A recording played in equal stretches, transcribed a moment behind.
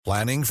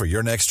Planning for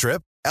your next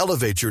trip?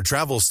 Elevate your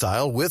travel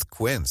style with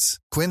Quince.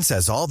 Quince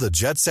has all the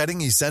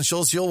jet-setting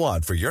essentials you'll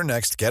want for your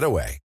next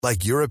getaway,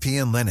 like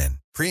European linen,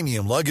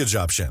 premium luggage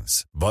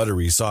options,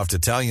 buttery soft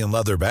Italian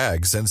leather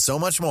bags, and so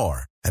much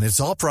more. And it's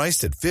all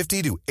priced at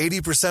 50 to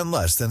 80%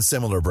 less than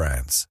similar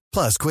brands.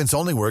 Plus, Quince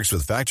only works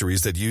with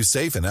factories that use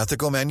safe and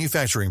ethical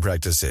manufacturing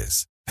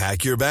practices.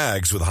 Pack your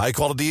bags with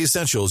high-quality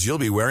essentials you'll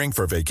be wearing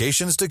for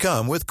vacations to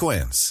come with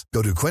Quince.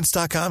 Go to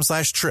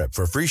quince.com/trip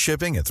for free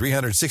shipping and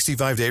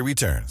 365-day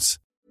returns.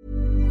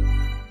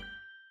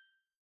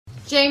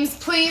 James,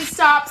 please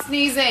stop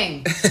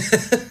sneezing.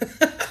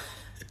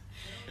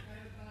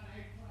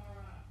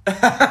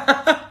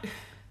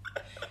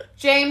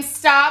 James,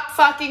 stop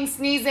fucking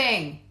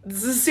sneezing.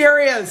 This is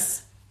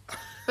serious.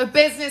 The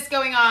business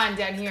going on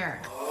down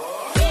here.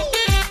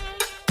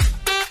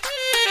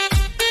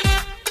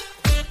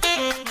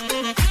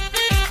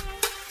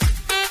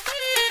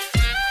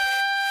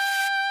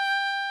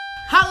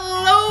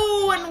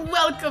 Hello and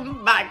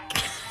welcome back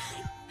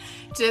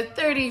to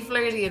 30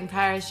 Flirty and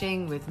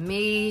Perishing with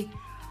me,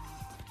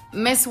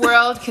 Miss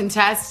World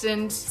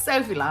contestant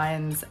Sophie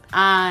Lyons,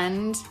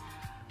 and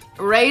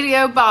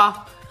Radio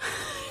Bop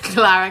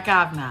Clara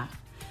Kavanagh.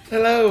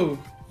 Hello.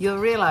 You'll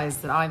realise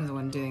that I'm the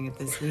one doing it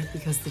this week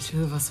because the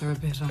two of us are a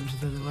bit under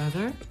the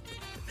weather.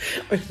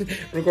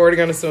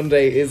 Recording on a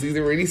Sunday is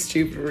either really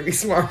stupid or really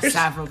smart.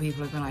 Several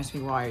people have been like to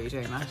me, why are you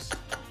doing that?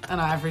 And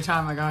every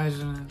time I go, I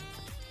don't know.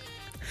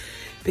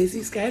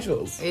 Busy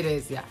schedules. It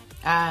is, yeah.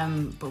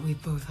 But we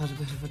both had a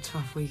bit of a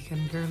tough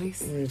weekend,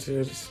 girlies. We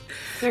did.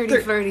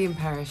 30 Flirty and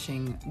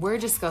Perishing. We're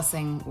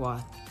discussing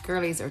what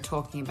girlies are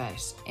talking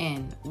about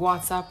in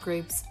WhatsApp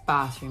groups,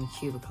 bathroom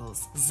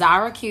cubicles.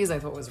 Zara Q's I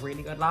thought was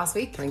really good last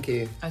week. Thank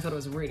you. I thought it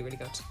was really, really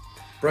good.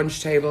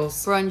 Brunch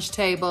tables. Brunch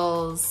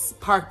tables,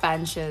 park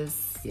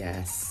benches.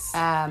 Yes.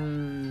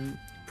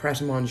 Pret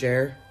a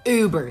Manger.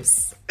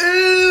 Ubers.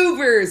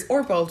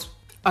 Or Bolt.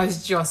 I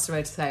was just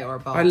about to say or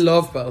Bolt. I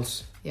love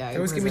Bolt. Yeah, they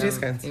always give me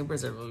discounts.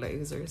 Ubers are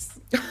losers.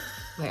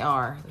 They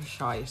are. They're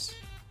shite.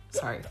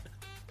 Sorry.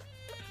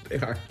 They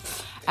are.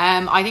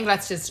 I think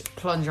let's just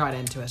plunge right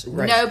into it.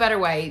 Right. No better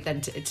way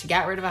than to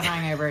get rid of a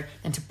hangover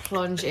than to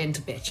plunge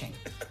into bitching.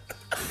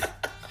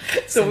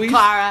 So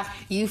Clara,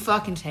 you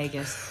fucking take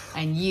it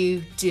and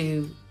you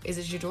do. Is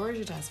it your door or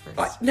your test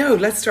first? No,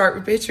 let's start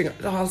with bitching.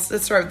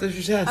 Let's start with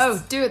your test.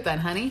 Oh, do it then,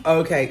 honey.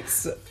 Okay,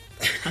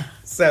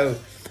 so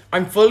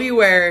I'm fully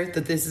aware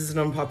that this is an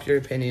unpopular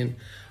opinion.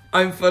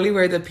 I'm fully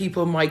aware that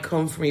people might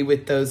come for me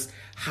with those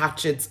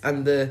hatchets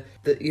and the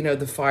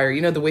the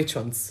fire, the witch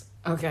hunts.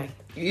 Okay.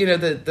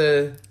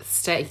 The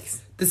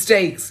stakes. The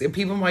stakes.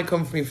 People might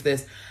come for me for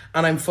this,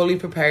 and I'm fully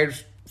prepared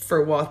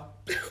for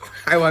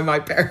how I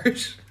might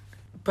perish.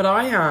 But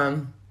I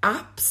am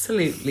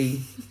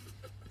absolutely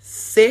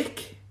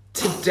sick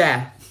to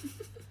death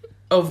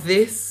of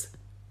this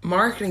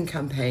marketing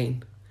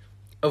campaign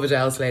of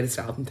Adele's latest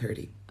album,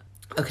 30.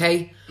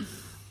 Okay?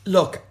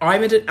 Look,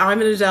 I'm an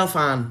Adele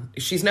fan.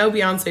 She's no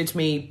Beyonce to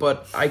me,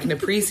 but I can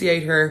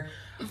appreciate her.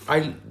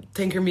 I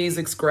think her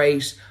music's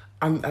great.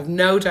 I've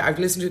no doubt. I've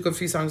listened to a good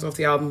few songs off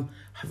the album.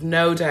 I've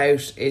no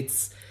doubt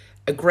it's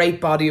a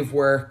great body of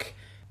work.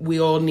 We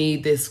all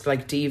need this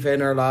diva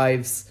in our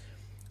lives.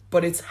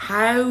 But it's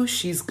how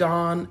she's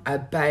gone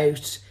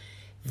about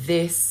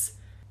this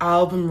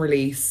album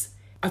release.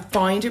 I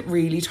find it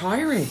really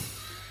tiring.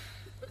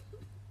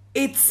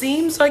 It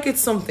seems like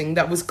it's something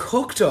that was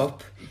cooked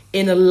up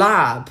in a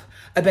lab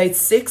about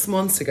 6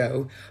 months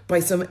ago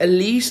by some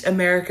elite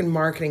American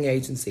marketing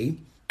agency.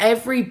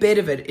 Every bit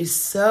of it is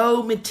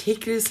so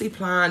meticulously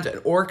planned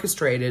and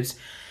orchestrated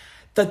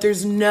that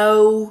there's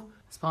no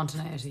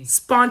spontaneity.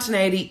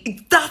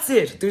 That's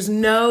it. There's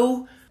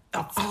no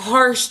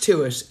heart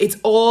to it. It's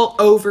all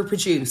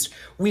overproduced.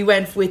 We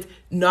went with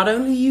not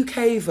only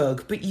UK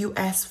Vogue but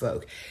US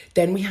Vogue.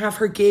 Then we have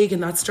her gig in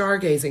that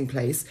stargazing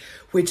place,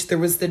 which there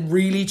was the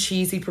really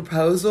cheesy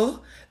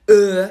proposal.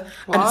 And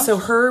so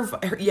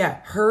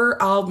her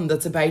album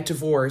that's about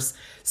divorce,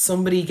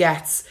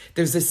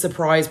 there's this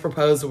surprise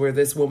proposal where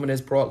this woman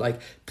is brought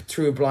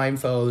through a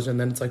blindfold, and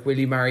then it's will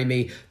you marry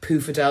me?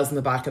 Poof, Adele's in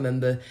the back, and then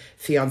the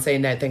fiance,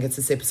 and I think it's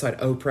a sip beside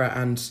Oprah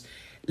and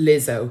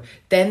Lizzo.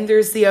 Then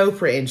there's the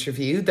Oprah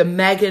interview, the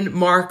Meghan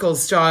Markle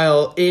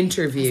style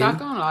interview. Is that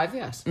gone live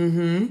yet?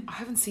 Mm-hmm. I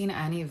haven't seen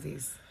any of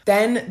these.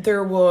 Then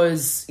there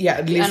was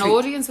an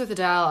audience with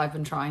Adele. I've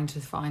been trying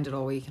to find it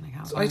all week and I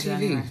can't find it ITV.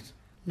 anywhere.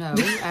 No,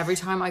 every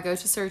time I go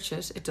to search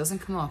it, it doesn't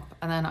come up.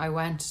 And then I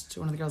went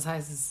to one of the girls'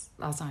 houses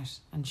last night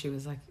and she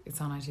was like,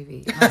 it's on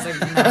ITV. And I was like,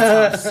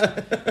 no, it's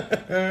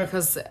not.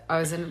 Because I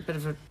was in a bit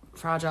of a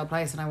fragile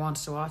place and I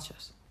wanted to watch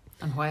it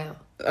and wail.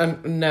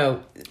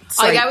 No.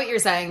 Sorry. I get what you're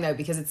saying though,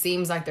 because it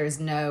seems like there's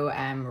no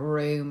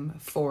room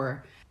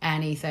for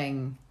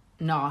anything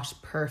not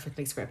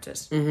perfectly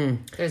scripted.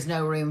 Mm-hmm. There's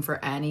no room for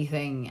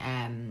anything...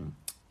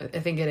 I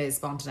think it is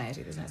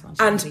spontaneity. There's no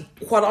spontaneity.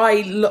 And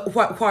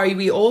why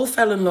we all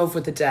fell in love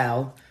with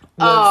Adele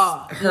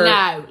was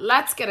now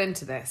let's get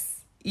into this.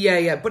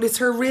 Yeah, but it's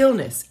her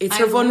realness. It's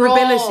her And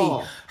vulnerability.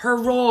 raw. Her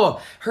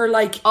raw. Her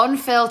like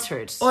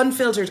Unfiltered.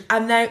 unfiltered.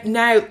 And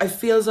now I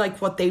feel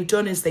like what they've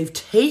done is they've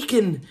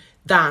taken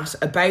that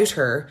about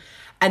her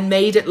and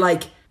made it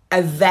like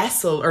a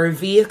vessel or a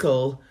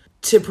vehicle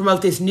to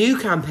promote this new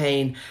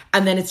campaign,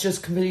 and then it's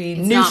just completely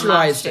It's not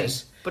neutralized matching,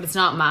 it. but it's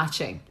not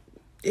matching.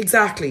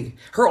 Exactly.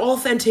 Her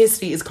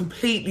authenticity is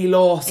completely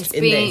lost It's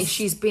in being this.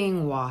 she's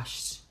being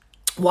washed.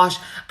 Wash.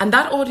 And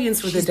that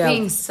audience with She's Adele,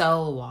 being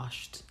soul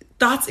washed.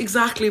 that's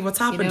exactly what's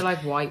You happened. know, like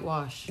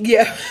whitewash.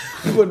 Yeah.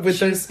 But with She's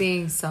those,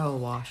 being soul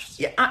washed.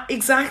 yeah,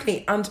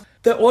 exactly. And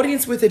the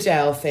audience with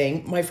Adele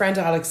thing, my friend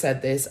Alex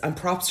said this, and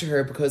props to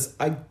her because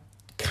I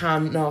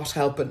cannot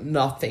help but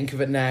not think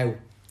of it now,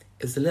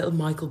 is the little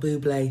Michael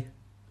Bublé.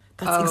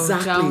 That's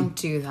exactly. Don't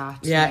do that.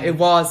 Yeah, it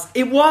was.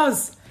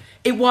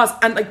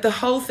 And like the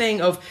whole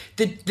thing of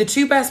the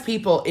two best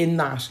people in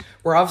that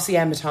were obviously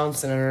Emma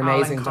Thompson and her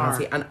amazing Alan Carr.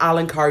 dancing, and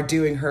Alan Carr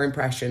doing her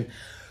impression.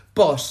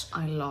 But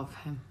I love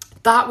him.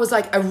 that was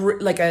like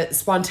a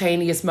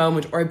spontaneous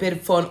moment or a bit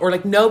of fun, or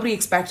like nobody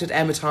expected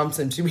Emma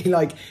Thompson to be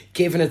like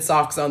giving it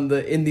socks in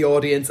the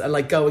audience and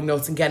like going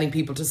nuts and getting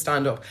people to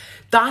stand up.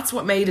 That's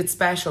what made it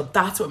special.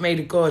 That's what made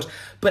it good.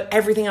 But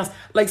everything else,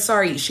 like,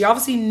 sorry, she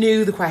obviously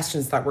knew the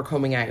questions that were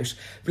coming out.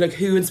 Like,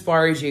 who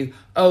inspired you?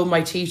 Oh,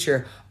 my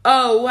teacher.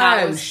 Oh, wow,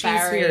 That was she's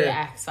very here.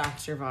 X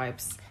Factor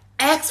vibes.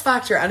 X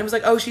Factor, and it was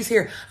like, oh, she's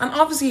here. And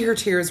obviously her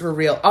tears were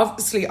real.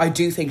 Obviously, I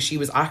do think she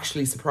was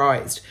actually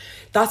surprised.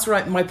 That's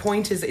right. My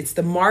point is, it's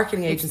the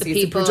marketing agency,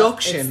 it's the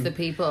production. It's the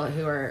people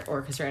who are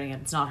orchestrating it.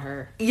 It's not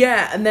her.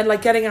 Yeah, and then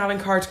like getting Alan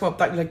Carr to come up,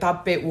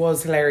 that bit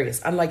was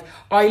hilarious. And like,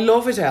 I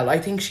love Adele. I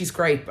think she's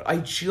great, but I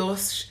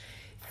just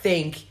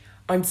think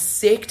I'm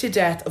sick to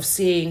death of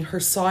seeing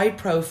her side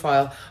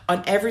profile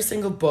on every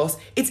single bus.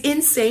 It's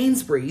in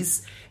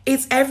Sainsbury's.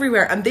 It's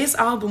everywhere. And this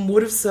album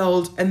would have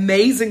sold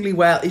amazingly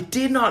well. It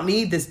did not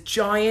need this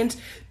giant,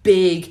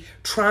 big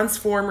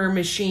transformer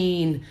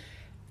machine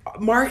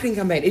marketing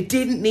campaign. It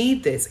didn't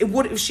need this. It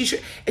would. She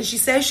should. And she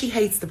says she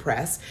hates the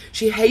press.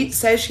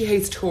 Says she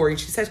hates touring.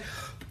 She said,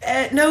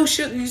 "No,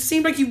 you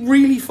seem like you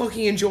really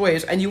fucking enjoy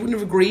it, and you wouldn't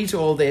have agreed to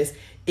all this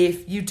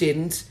if you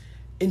didn't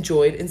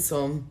enjoy it in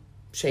some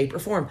shape or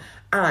form."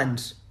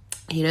 And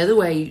you know the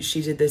way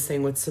she did this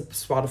thing with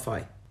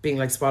Spotify, being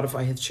like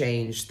Spotify has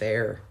changed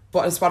their.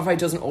 But Spotify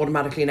doesn't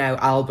automatically now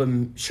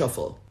album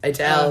shuffle.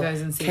 Adele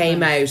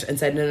came out and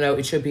said, no,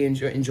 it should be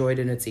enjoyed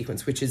in its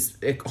sequence, which is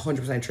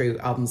 100% true.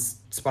 Albums,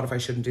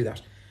 Spotify shouldn't do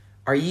that.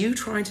 Are you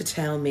trying to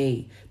tell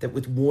me that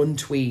with one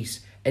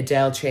tweet,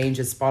 Adele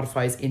changes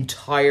Spotify's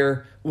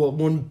entire,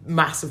 one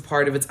massive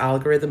part of its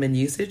algorithm and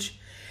usage?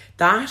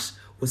 That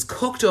was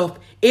cooked up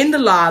in the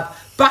lab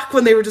back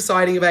when they were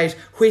deciding about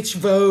which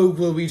Vogue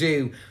will we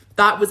do.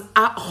 That was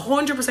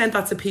 100%,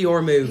 that's a PR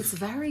move. It's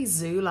very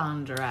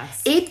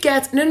Zoolander-esque. It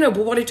gets, but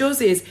what it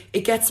does is,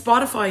 it gets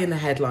Spotify in the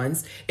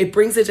headlines. It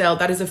brings Adele,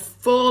 that is a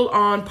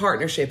full-on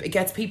partnership. It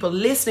gets people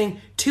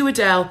listening to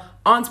Adele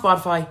on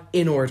Spotify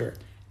in order.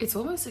 It's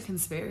almost a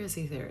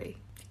conspiracy theory.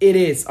 It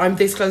is. I'm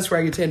this close to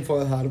wearing a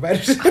tinfoil hat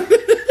about it.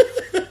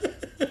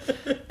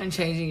 And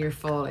changing your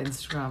full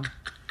Instagram.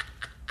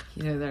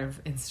 You know, they're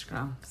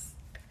Instagrams.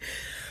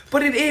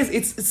 But it is.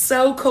 It's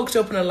so cooked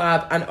up in a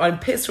lab, and I'm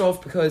pissed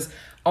off because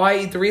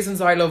the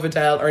reasons I love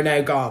Adele are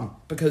now gone.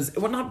 Because,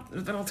 they're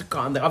not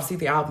gone. Obviously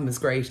the album is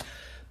great.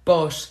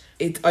 But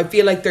I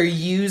feel like they're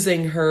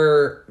using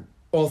her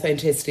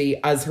authenticity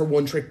as her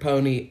one-trick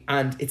pony,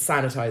 and it's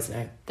sanitized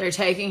now. They're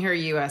taking her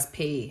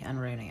USP and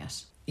ruining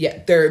it.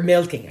 Yeah, they're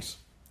milking it.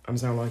 I'm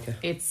so like it.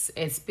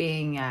 It's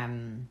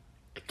being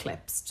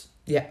eclipsed.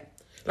 Yeah.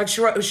 Like,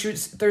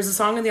 there's a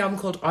song in the album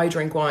called I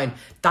Drink Wine.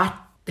 That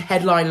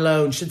headline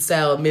alone should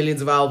sell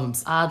millions of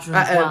albums. I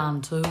drink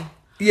wine too.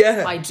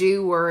 Yeah. I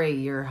do worry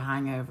your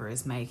hangover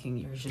is making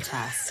your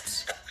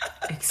test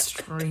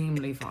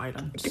extremely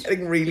violent.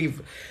 Getting really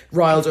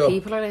riled up.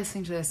 People are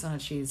listening to this on a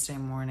Tuesday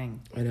morning.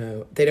 I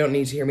know. They don't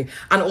need to hear me.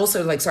 And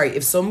also, like, sorry,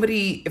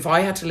 if I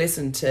had to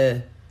listen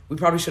to, we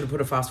probably should have put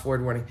a fast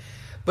forward warning.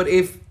 But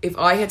if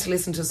I had to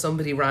listen to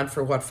somebody rant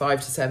for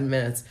 5 to 7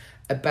 minutes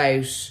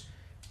about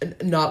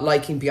not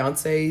liking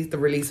Beyonce, the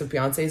release of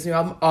Beyonce's new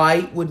album,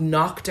 I would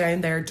knock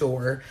down their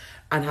door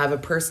and have a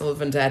personal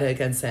vendetta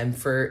against them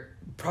for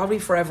probably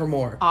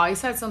forevermore. I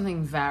said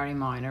something very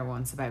minor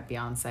once about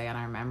Beyonce, and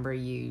I remember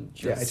you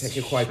just I take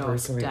it quite shut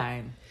personally.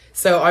 down.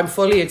 So I'm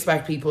fully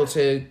expect people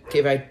to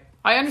give out.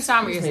 I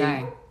understand what you're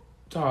saying.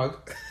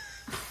 Dog.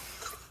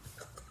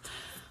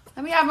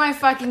 Let me have my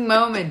fucking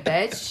moment,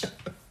 bitch.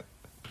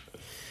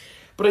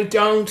 But I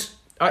don't.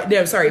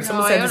 No, sorry. If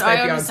someone said this about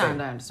Beyonce,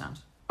 I understand.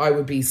 I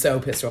would be so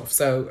pissed off.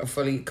 So I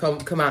fully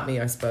come at me,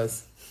 I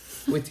suppose,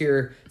 with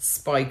your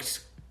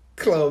spiked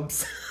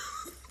clubs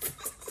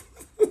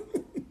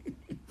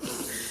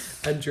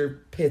and your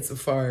pits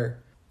of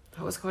fire.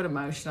 That was quite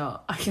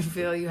emotional. I can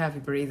feel you heavy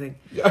breathing.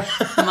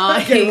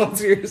 Okay,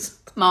 what's yours?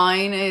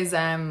 Mine is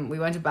we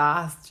went to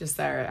Bath just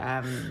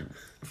there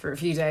for a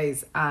few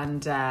days,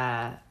 and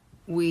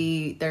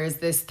there's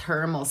this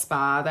thermal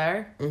spa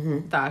there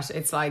that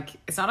it's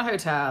not a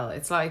hotel.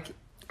 It's like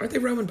Aren't they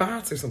Roman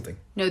baths or something?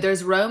 No,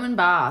 there's Roman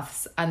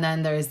baths, and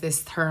then there's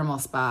this thermal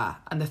spa,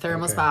 and the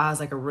thermal spa has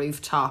like a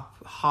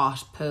rooftop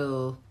hot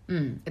pool.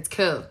 It's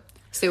cool.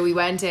 So we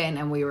went in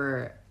and we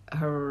were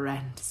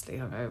horrendously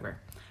hungover,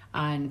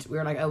 and we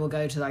were like, oh, we'll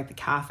go to like the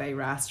cafe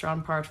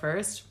restaurant part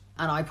first.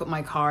 And I put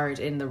my card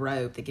in the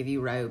robe. They give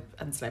you robe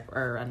and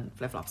slipper and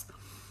flip flops,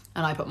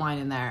 and I put mine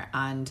in there.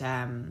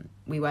 And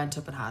we went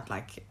up and had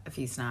like a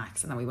few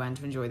snacks, and then we went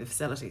to enjoy the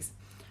facilities.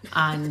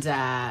 And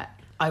I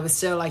was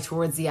still like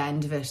towards the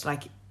end of it,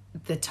 like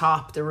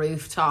the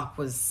rooftop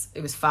was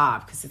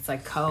fab because it's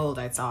like cold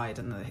outside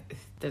and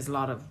there's a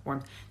lot of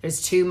warmth.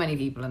 There's too many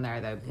people in there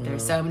though.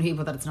 There's so many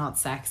people that it's not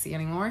sexy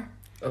anymore.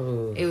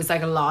 Oh. It was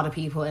like a lot of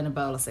people in a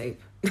bowl of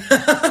soup. It's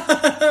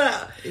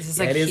just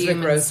like it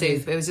human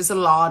soup. It was just a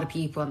lot of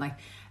people and like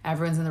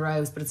everyone's in the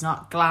robes, but it's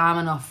not glam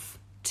enough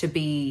to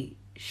be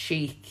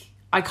chic.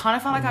 I kind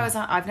of felt like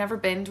I've never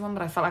been to one,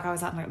 but I felt like I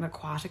was at like an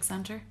aquatic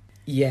centre.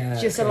 Yeah.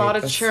 Just a lot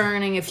of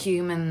churning of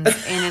humans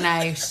in and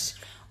out,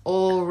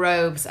 all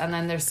robes, and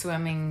then their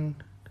swimming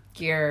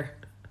gear.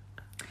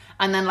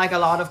 And then like a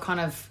lot of kind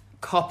of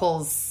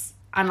couples.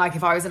 And like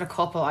if I was in a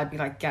couple, I'd be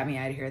like, get me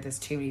out of here, there's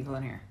too many people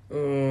in here. Do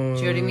you know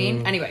what I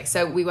mean? Anyway,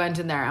 so we went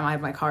in there and I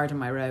had my card and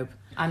my robe.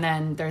 And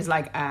then there's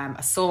like a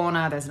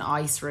sauna, there's an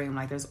ice room,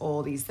 like there's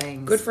all these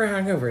things. Good for a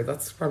hangover.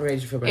 That's probably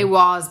made you feel better. It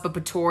was,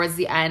 but towards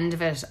the end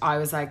of it, I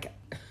was like,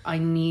 I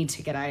need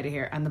to get out of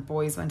here. And the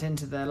boys went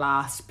into the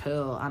last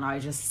pool and I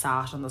just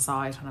sat on the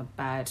side on a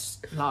bed,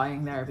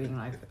 lying there being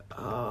like,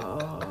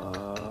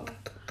 oh.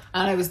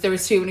 And there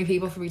was too many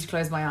people for me to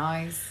close my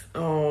eyes.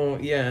 Oh,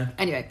 yeah.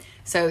 Anyway,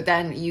 so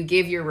then you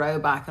give your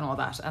robe back and all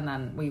that, and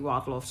then we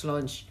waddle off to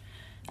lunch.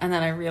 And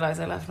then I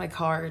realised I left my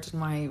card and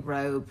my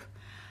robe.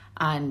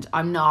 And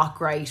I'm not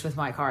great with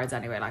my cards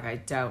anyway. Like I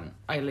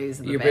lose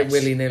them a bit. You're a bit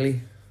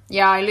willy-nilly.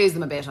 Yeah, I lose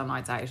them a bit on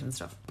nights out and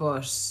stuff.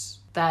 But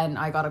then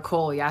I got a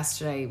call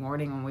yesterday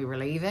morning when we were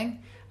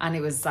leaving, and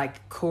it was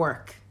like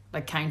Cork,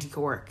 like County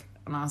Cork.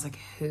 And I was like,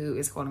 who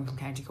is calling from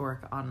County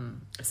Cork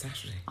on a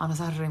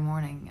Saturday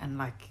morning? And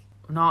like,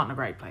 not in a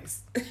great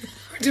place. I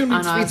don't need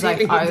and to I be was like,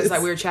 dealing with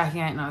this. we were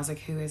checking out, and I was like,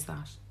 who is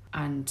that?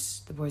 And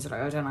the boys are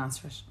like, oh, don't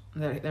answer it.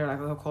 And they're like,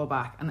 we'll call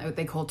back. And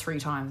they called 3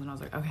 times, and I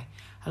was like, okay,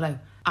 hello,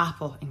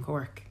 Apple in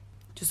Cork.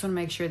 Just want to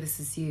make sure this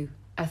is you.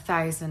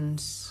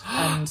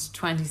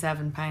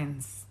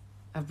 £1,027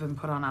 have been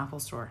put on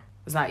Apple Store.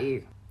 Was that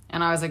you?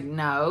 And I was like,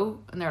 no.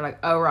 And they're like,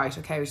 oh, right,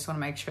 okay, we just want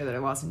to make sure that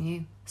it wasn't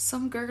you.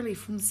 Some girlie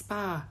from the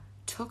spa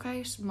took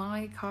out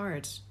my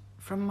card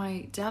from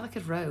my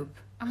delicate robe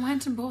and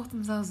went and bought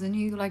themselves a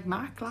new like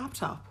Mac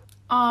laptop.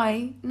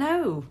 I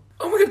know.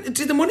 Oh my God,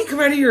 did the money come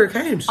out of your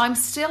account? I'm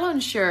still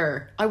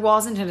unsure. I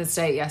wasn't in a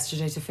state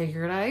yesterday to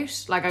figure it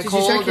out. Like I Did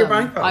called you check your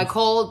them. bank balance? I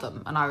called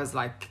them and I was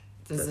like,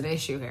 there's an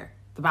issue here.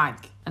 The bank.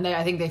 And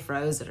I think they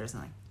froze it or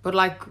something. But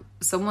like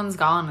someone's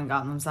gone and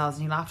gotten themselves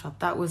a new laptop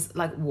that was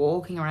like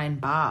walking around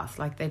Bath.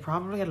 Like they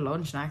probably had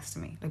lunch next to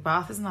me. Like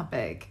Bath isn't that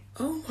big.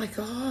 Oh my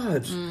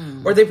God.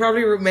 Or they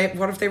probably were,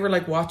 what if they were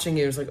like watching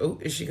you? It was like, oh,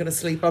 is she going to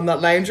sleep on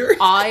that lounger?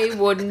 I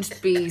wouldn't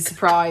be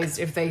surprised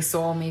if they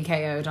saw me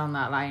KO'd on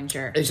that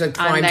lounger. It's like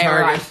prime and they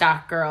were target. like,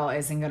 that girl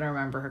isn't going to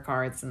remember her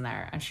cards in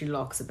there. And she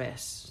looks a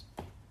bit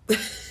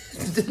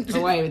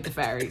away with the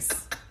fairies.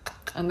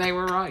 And they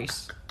were right.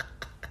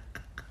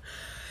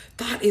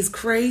 That is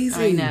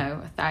crazy. I know,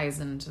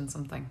 1,000 and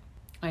something.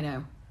 I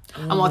know.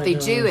 Oh and what my they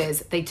God. do is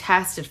they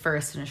test it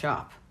first in a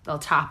shop. They'll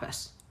tap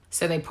it.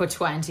 So they put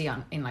 20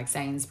 on in like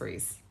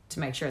Sainsbury's to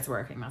make sure it's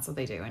working. That's what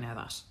they do. I know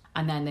that.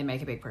 And then they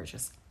make a big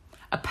purchase.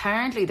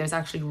 Apparently there's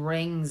actually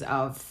rings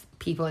of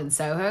people in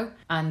Soho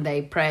and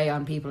they prey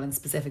on people in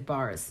specific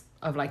bars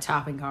of like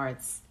tapping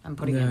cards and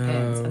putting in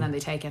pins, and then they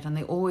take it and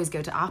they always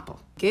go to Apple.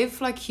 Give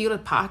like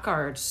Hewlett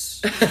Packard.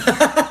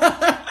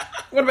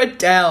 What about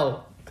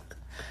Dell?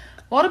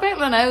 What about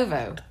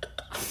Lenovo?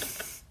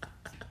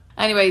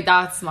 Anyway,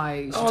 that's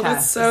my test.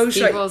 That's so It's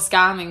people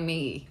scamming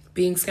me.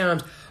 Being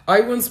scammed.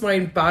 My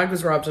bag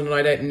was robbed on a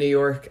night out in New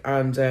York,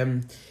 and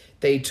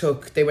they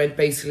went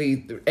basically,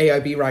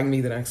 AIB rang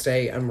me the next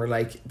day and were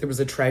like, there was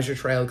a treasure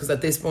trail, because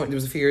at this point, there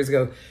was a few years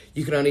ago,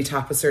 you could only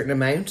tap a certain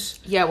amount.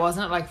 Yeah,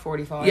 wasn't it like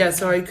 45? Yeah,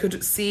 so I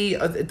could see,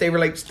 they were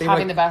like,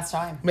 having the best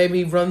time. Made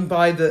me run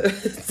by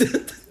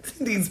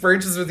these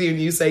purchases with you and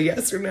you say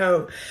yes or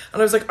no.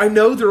 And I was like, I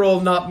know they're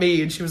all not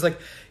me. And she was like,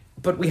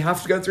 but we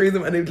have to go through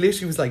them. And it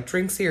literally was like,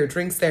 drinks here,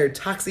 drinks there,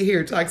 taxi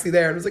here, taxi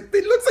there. And I was like,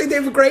 it looks like they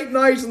have a great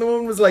night. And the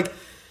woman was like,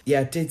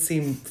 yeah, it did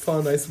seem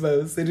fun, I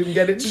suppose. They didn't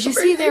get it. Did you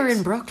see they were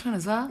in Brooklyn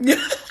as well?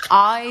 Yeah.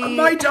 On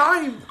my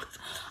dime.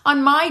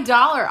 On my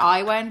dollar,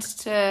 I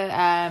went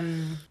out.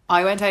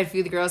 A few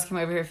of the girls came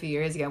over here a few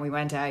years ago and we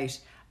went out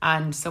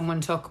and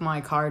someone took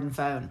my card and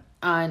phone.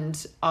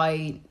 And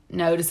I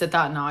noticed it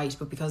that night,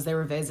 but because they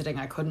were visiting,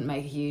 I couldn't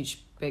make a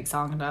big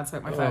song and dance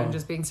about my phone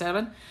just being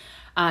stolen.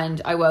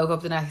 And I woke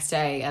up the next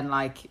day and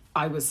like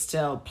I was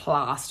still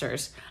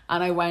plastered.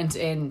 And I went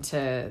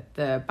into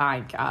the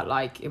bank at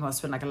like, it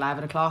must have been like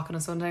 11 o'clock on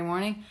a Sunday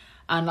morning.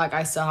 And like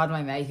I still had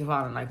my makeup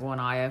on and like one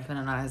eye open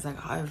and I was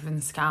like, I've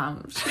been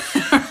scammed.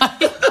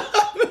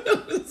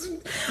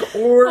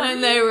 Or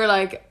And they were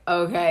like,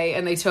 okay.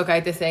 And they took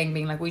out the thing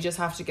being like, we just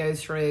have to go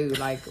through,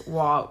 like,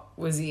 what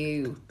was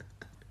you?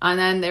 And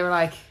then they were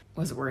like,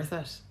 was it worth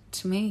it?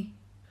 To me.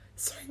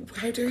 Sorry,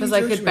 how dare you Because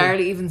I judge could me?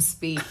 barely even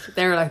speak.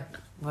 They were like,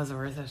 was it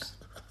worth it?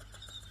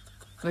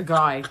 The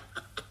guy.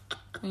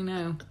 I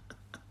know.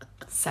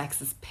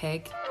 Sexist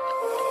pig.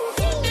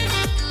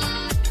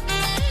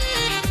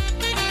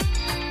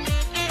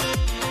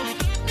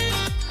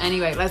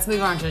 Anyway, let's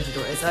move on to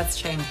Ishidori's. Let's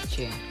change the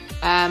tune.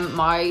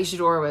 My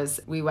Ishidori was,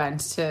 we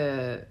went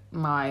to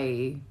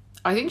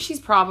I think she's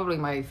probably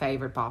my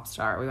favourite pop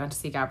star. We went to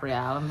see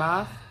Gabrielle in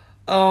Bath.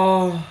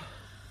 Oh,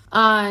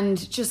 And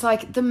just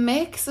like the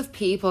mix of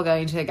people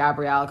going to a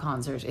Gabrielle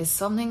concert is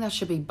something that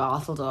should be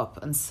bottled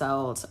up and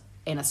sold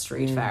in a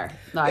street fair.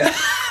 Like,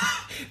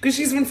 because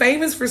she's been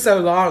famous for so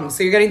long.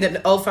 So you're getting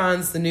the old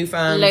fans, the new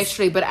fans.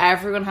 literally, but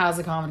everyone has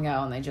a common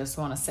goal and they just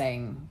want to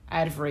sing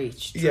Out of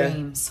Reach, Yeah.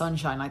 Dream,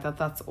 Sunshine. Like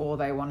that's all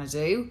they want to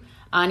do.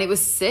 And it was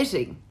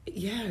sitting.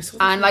 Yeah, I saw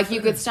that And like photo.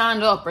 you could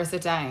stand up or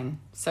sit down.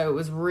 So it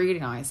was really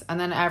nice. And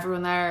then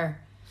everyone there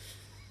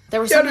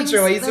was Yeah, something, the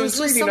choice, there it was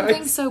was just really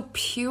something nice. so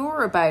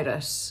pure about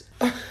it.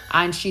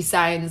 And she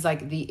sounds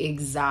like the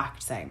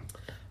exact same.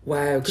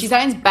 Wow. 'cause- She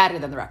sounds better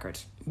than the record.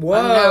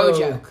 Whoa. No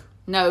joke.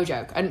 No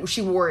joke. And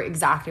she wore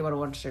exactly what I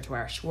wanted her to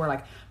wear. She wore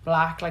like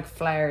black, like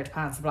flared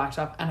pants, a black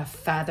top, and a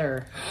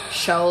feather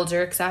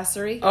shoulder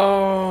accessory.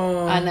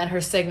 Oh. And then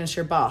her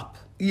signature bop.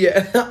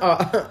 Yeah.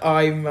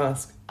 Eye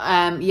mask.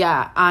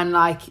 Yeah, and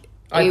like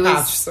Eye it patch,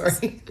 was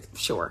sorry.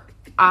 sure.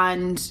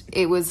 And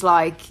it was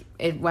like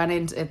it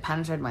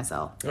penetrated my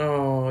soul.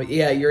 Oh,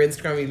 yeah, your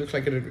Instagram, you look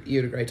like you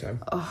had a great time.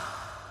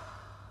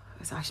 It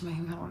was actually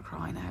making me want to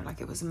cry now.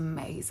 Like it was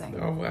amazing.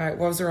 Oh, wow.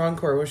 What was her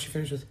encore? What did she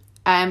finish with?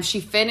 She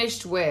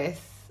finished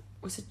with,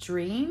 was it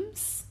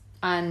Dreams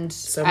and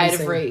Somebody Out of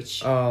sing-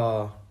 Reach.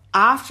 Oh.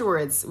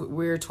 Afterwards,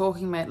 we were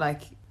talking about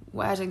like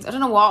weddings. I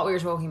don't know what we were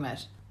talking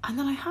about. And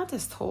then I had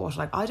this thought,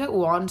 like, I don't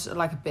want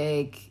like a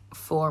big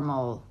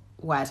formal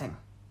wedding,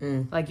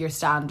 like your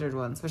standard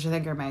ones, which I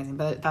think are amazing,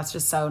 but that's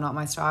just so not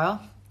my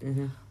style.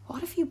 Mm-hmm.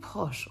 What if you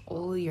put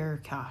all your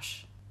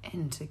cash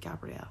into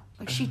Gabrielle?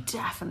 Like, she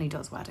definitely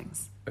does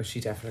weddings. Oh, she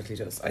definitely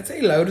does. I'd say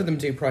a load of them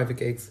do private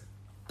gigs.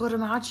 But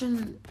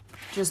imagine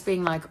just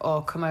being like,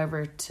 oh, come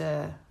over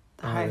to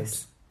the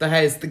house. The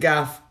house, the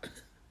gaff.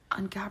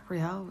 And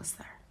Gabrielle was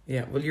there.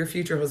 Yeah, well, your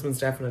future husband's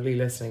definitely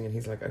listening, and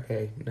he's like,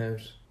 okay,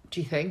 note.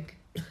 Do you think?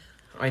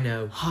 I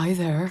know. Hi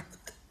there.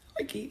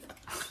 Hi, Keith.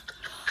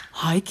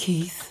 Hi,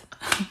 Keith.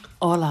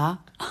 Hola.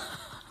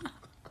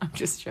 I'm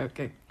just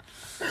joking.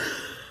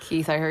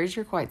 Keith, I heard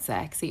you're quite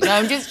sexy. No,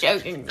 I'm just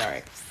joking.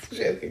 Sorry.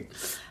 Joking.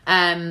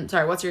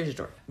 Sorry, what's your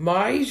Ishidori?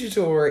 My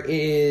Ishidori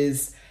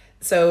is...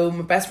 So,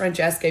 my best friend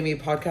Jess gave me a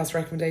podcast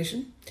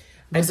recommendation.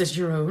 Is it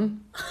your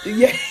own?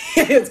 Yeah,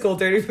 it's called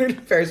 30 Minute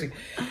Version.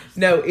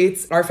 No,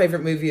 it's... Our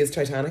favourite movie is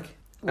Titanic.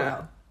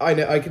 Wow. I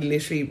know, I could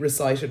literally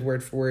recite it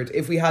word for word.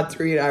 If we had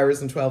 3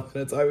 hours and 12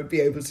 minutes, I would be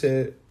able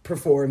to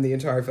perform the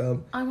entire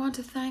film. I want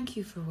to thank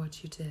you for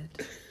what you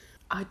did.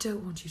 I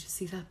don't want you to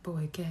see that boy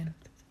again.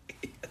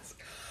 Yes.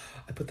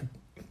 I put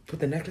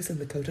the necklace in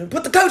the coat on.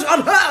 Put the coat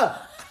on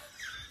her!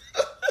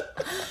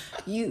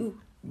 You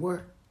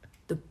were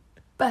the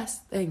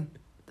best thing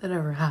that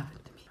ever happened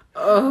to me.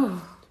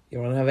 Oh. You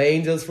want to have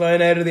angels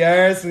flying out of the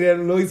arse and get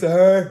a nice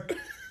hair?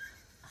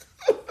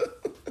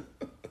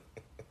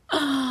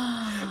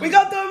 We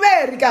got to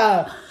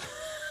America!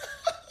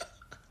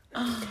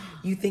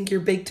 You think you're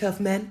big, tough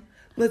men?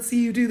 Let's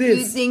see you do You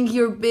this. think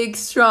you're big,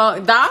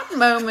 strong. That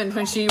moment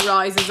when she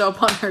rises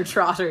up on her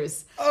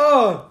trotters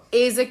Oh,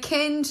 is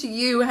akin to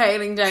you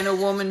hailing down a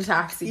woman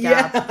taxi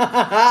cab.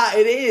 yeah,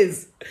 it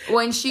is.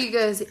 When she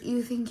goes,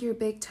 you think you're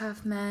big,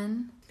 tough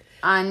man?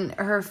 And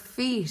her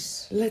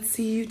feet. Let's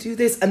see you do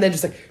this. And then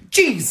just like,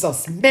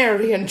 Jesus,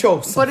 Mary and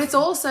Joseph. But it's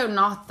also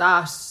not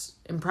that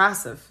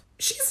impressive.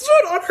 She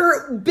stood on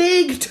her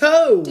big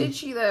toe. Did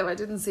she though? I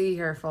didn't see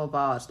her full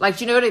bod. Like,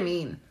 do you know what I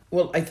mean?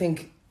 Well, I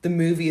think the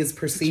movie is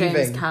perceiving.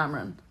 James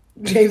Cameron.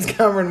 James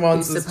Cameron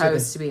wants Who's us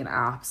supposed to be an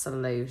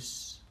absolute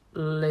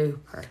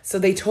looper. So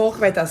they talk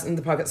about that in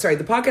the podcast. Sorry,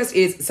 the podcast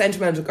is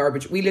Sentimental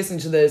Garbage. We listen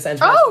to the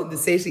Sentimental Oh! in the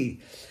City.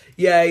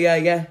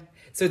 Yeah.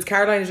 So it's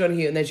Caroline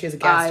O'Donoghue and then she has a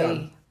guest I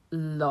on.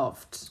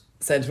 loved.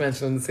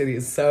 Sentimental in the City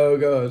is so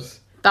good.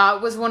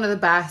 That was one of the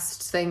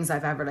best things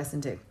I've ever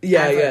listened to.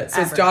 Yeah. Ever, So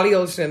it's ever. Jolly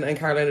Alston and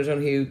Caroline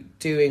O'Donoghue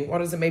doing, what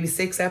is it, maybe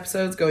 6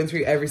 episodes going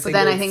through every But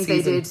single then I think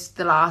season. they did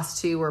the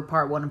last 2 were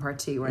part 1 and part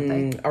 2, weren't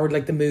they? Or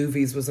like the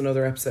movies was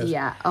another episode.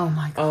 Yeah. Oh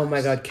my god. Oh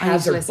my god, I need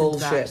cabs to are listen to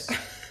that. bullshit.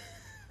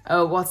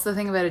 Oh, what's the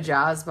thing about a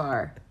jazz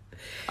bar?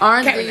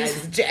 Aren't Caroline's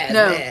these jazz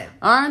no? man.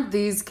 Aren't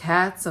these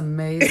cats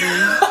amazing?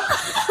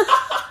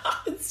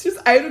 It's just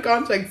out of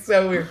context,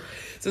 so weird.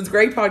 So it's a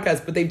great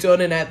podcast, but they've done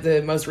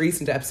the most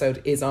recent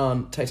episode is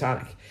on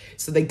Titanic.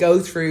 So they go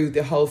through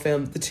the whole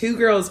film. The 2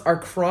 girls are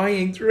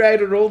crying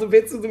throughout and all the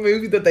bits of the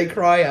movie that they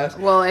cry at.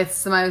 Well,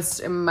 it's the most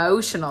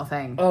emotional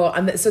thing. Oh,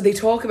 and so they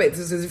talk about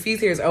this. There's a few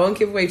theories. I won't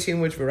give away too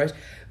much of it, right?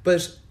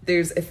 But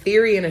there's a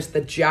theory in it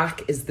that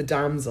Jack is the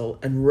damsel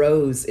and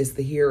Rose is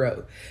the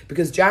hero.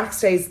 Because Jack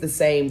stays the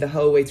same the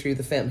whole way through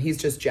the film. He's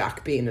just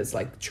Jack being his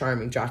like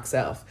charming Jack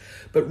self.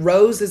 But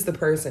Rose is the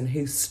person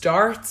who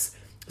starts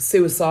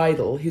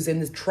suicidal,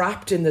 who's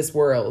trapped in this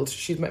world.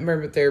 She's,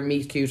 remember their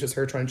meet cute is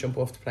her trying to jump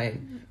off the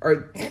plane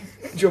or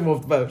jump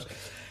off the boat.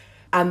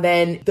 And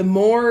then the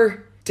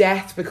more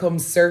death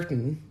becomes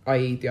certain,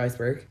 i.e. the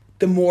iceberg,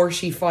 the more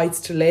she fights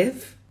to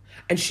live.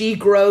 And she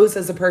grows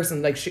as a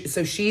person. Like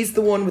so she's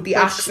the one with the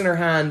axe in her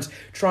hand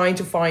trying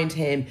to find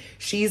him.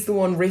 She's the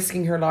one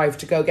risking her life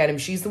to go get him.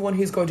 She's the one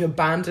who's going to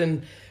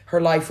abandon her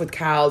life with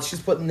Cal.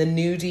 She's putting the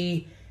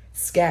nudie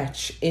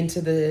sketch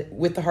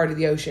with the Heart of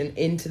the Ocean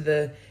into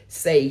the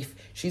safe.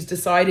 She's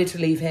decided to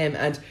leave him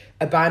and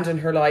abandon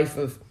her life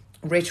of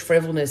rich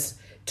frivolous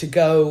to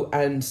go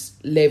and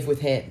live with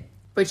him.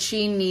 But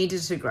she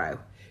needed to grow.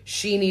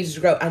 She needed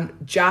to grow, and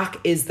Jack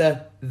is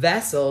the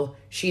vessel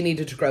she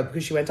needed to grow,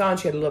 because she went on,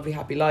 she had a lovely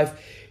happy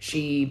life,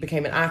 she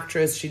became an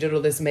actress, she did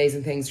all this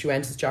amazing things, she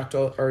went as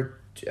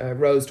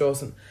Rose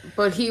Dawson.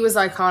 But he was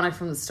iconic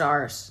from the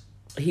start.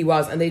 He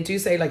was, and they do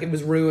say like it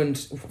was ruined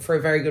for a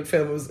very good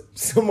film. It was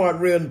somewhat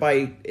ruined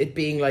by it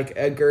being like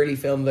a girly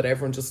film that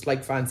everyone just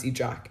like fancied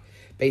Jack,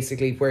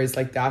 basically, whereas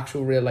like the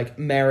actual real like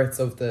merits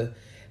of the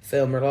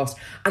film are lost.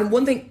 And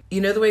one thing, you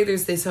know, the way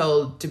there's this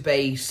whole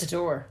debate, The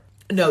Door.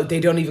 No, they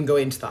don't even go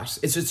into that.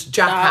 It's just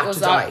Jack had to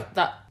die.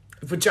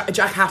 But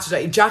Jack had to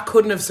die. Jack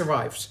couldn't have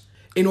survived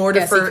in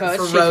order for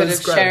Rose She could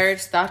have growth.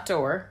 shared that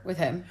door with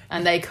him,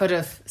 and they could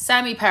have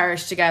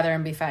semi-perished together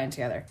and be found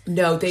together.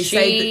 No,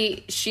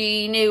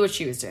 she knew what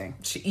she was doing.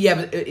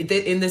 But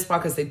in this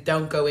podcast they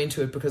don't go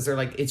into it because they're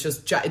like, it's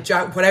just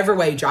Jack, whatever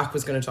way Jack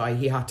was going to die,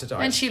 he had to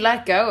die. And she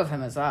let go of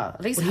him as well.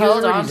 At least Well,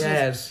 hold on to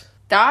dead.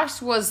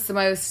 That was the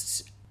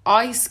most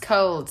ice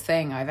cold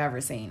thing I've ever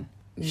seen.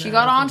 She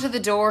got onto the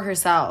door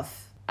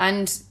herself,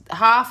 and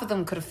half of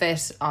them could have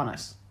fit on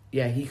it.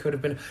 Yeah, he could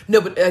have been.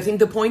 No, but I think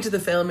the point of the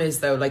film is,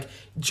 though, like,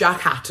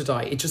 Jack had to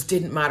die. It just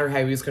didn't matter how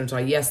he was going to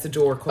die. Yes, the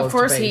door caused Of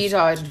course debate. he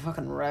died and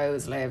fucking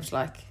Rose lived,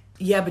 like.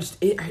 Yeah, but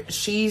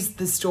she's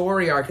the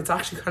story arc. It's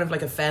actually kind of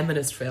like a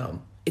feminist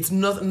film. It's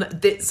nothing.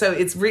 So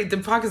it's the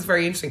podcast is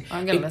very interesting.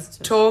 I'm going to listen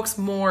to it. Talks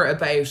more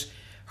about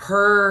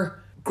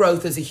her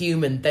growth as a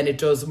human than it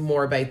does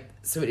more about.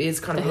 So it is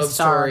kind of a love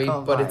story,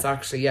 but it's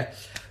actually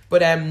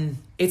But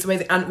it's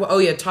amazing.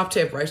 And top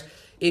tip, right?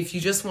 If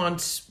you just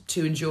want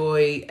to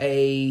enjoy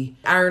a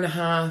hour and a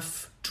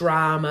half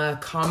drama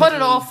comedy, Cut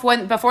it off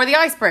before the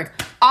iceberg.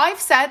 I've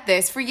said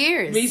this for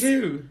years. Me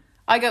too.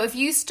 I go, if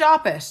you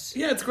stop it.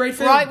 Yeah, it's a great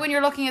film. Right when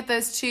you're looking at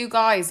those two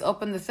guys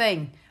up in the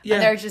thing,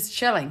 and they're just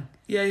chilling.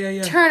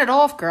 Yeah. Turn it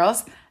off,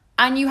 girls.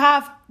 And you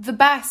have the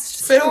best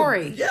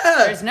story. Yeah.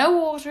 There's no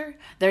water.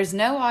 There's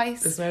no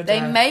ice. There's no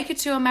they death. make it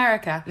to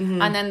America,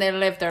 and then they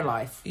live their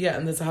life. Yeah,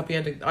 and there's a happy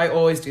ending. I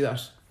always do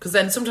that. Because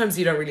then sometimes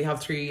you don't really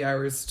have 3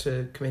 hours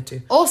to commit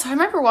to. Also, I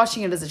remember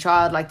watching it as a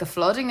child. Like, the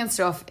flooding and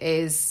stuff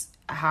is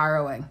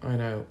harrowing. I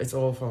know, it's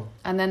awful.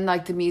 And then,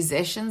 like, the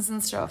musicians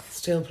and stuff.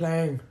 Still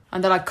playing.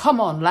 And they're like, come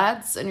on,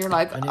 lads. And you're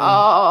like,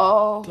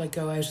 oh. Like,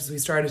 go out as we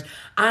started.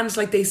 And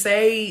like they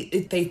say,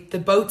 the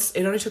boats,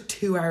 it only took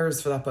 2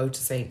 hours for that boat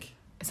to sink.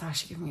 It's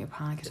actually giving me a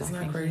panic attack. Isn't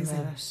that thinking crazy?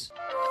 about it.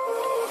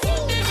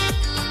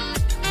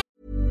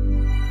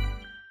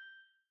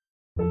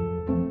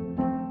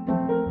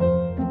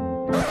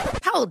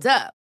 Hold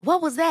up.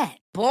 What was that?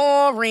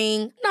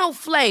 Boring. No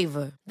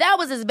flavor. That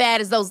was as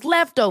bad as those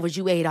leftovers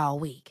you ate all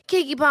week.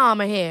 Keke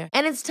Palmer here,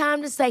 and it's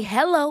time to say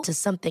hello to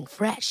something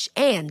fresh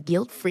and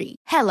guilt-free.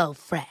 Hello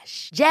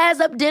Fresh.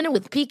 Jazz up dinner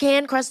with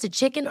pecan-crusted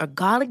chicken or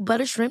garlic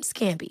butter shrimp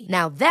scampi.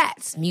 Now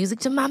that's music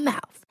to my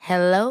mouth.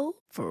 Hello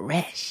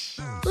Fresh.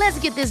 Let's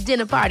get this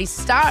dinner party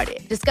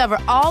started. Discover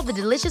all the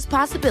delicious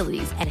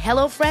possibilities at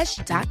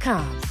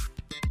hellofresh.com.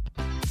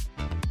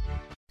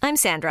 I'm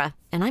Sandra,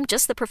 and I'm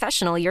just the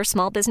professional your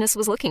small business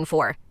was looking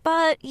for.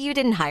 But you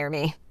didn't hire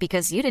me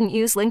because you didn't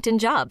use LinkedIn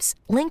Jobs.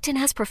 LinkedIn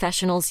has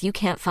professionals you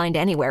can't find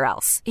anywhere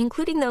else,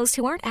 including those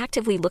who aren't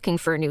actively looking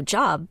for a new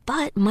job,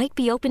 but might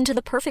be open to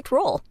the perfect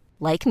role,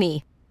 like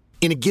me.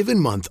 In a given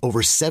month,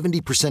 over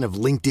 70% of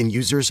LinkedIn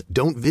users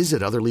don't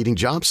visit other leading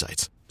job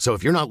sites. So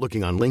if you're not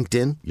looking on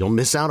LinkedIn, you'll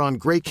miss out on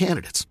great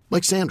candidates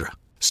like Sandra.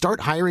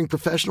 Start hiring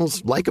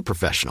professionals like a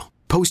professional.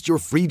 Post your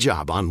free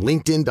job on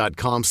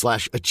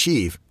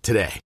linkedin.com/achieve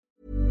today.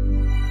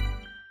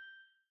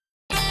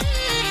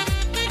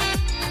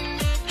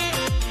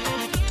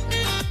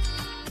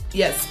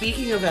 Yeah,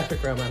 speaking of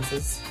epic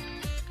romances,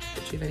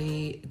 do you have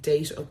any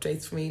date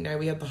updates for me? Now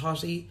we had the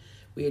hottie.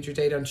 We had your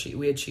date on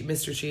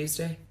Mr.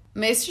 Tuesday.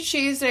 Mr.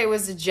 Tuesday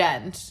was a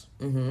gent.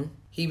 Mm-hmm.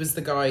 He was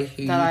the guy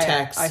who that you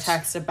text. I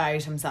texted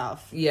about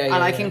himself. Yeah,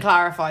 and I can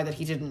clarify that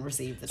he didn't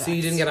receive the text. So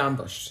you didn't get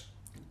ambushed?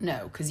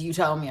 No, because you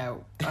told me I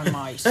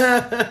might.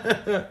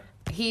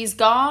 He's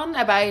gone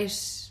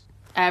about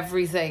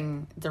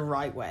everything the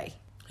right way.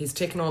 He's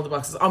ticking all the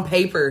boxes. On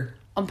paper.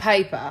 On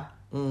paper,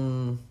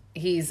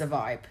 he's a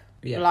vibe.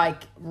 Yeah.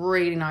 Like,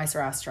 really nice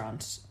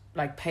restaurant.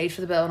 like paid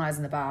for the bill when I was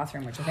in the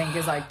bathroom, which I think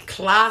is like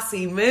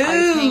classy move,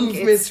 I think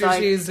it's Mr. like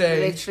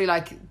Tuesday. literally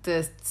like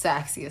the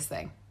sexiest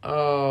thing.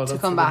 Oh, that's to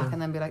come a good back one.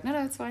 and then be like,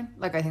 no, it's fine.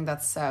 Like I think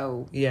that's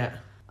so. Yeah.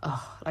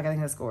 Oh, like I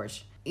think that's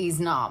gorgeous. He's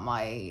not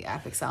my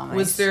epic cellmate.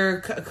 Was there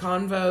a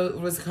convo?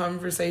 Was the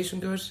conversation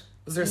good?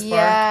 Was there a spark?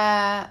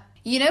 Yeah.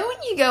 You know when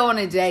you go on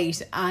a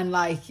date and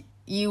like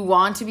you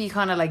want to be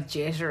kind of like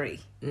jittery.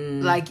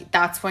 Like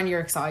that's when you're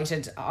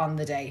excited on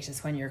the date.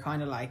 Is when you're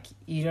kind of like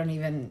you don't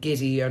even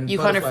Giddy and you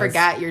kind of butterflies.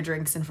 forget your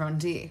drinks in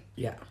front of you.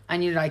 Yeah.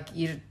 And you're like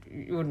you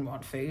wouldn't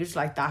want food,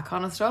 like that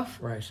kind of stuff.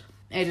 Right.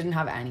 I didn't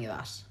have any of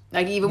that.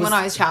 Like even when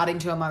I was chatting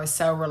to him, I was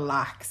so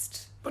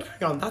relaxed. But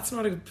hang on, that's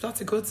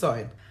a good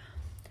sign.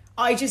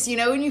 I just, you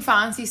know, when you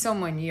fancy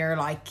someone, you're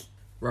like,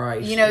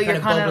 Right. you know, you're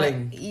kind of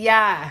bubbling. like,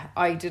 yeah.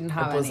 I didn't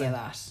have any buzzing. of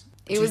that.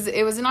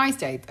 It was a nice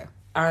date though.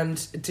 And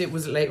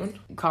was it a late one?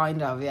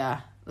 Kind of,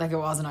 yeah. Like it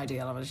wasn't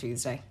ideal on a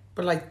Tuesday.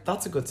 But like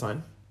that's a good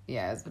sign.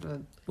 Yeah, it was a bit of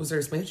a, Was there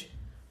a smidge?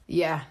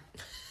 yeah.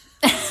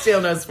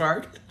 Still no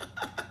spark.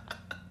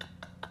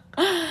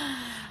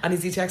 And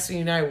is he texting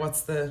you now?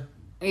 What's the?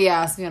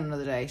 Yeah, asked me on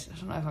another date. I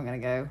don't know if I'm gonna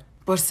go.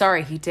 But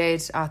sorry, he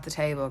did at the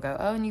table go,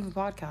 oh, and you have a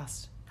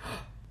podcast.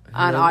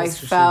 And Hello, I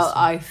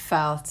Mr.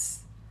 felt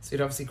So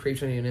you'd obviously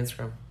creeped on you on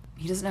Instagram.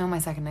 he doesn't know my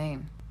second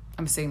name.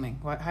 I'm assuming.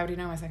 How do you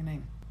know my second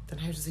name? Then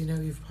how does he know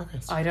you have a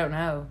podcast? I don't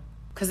know.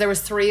 Because there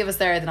was 3 of us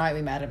there the night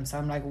we met him, so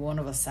I'm like, one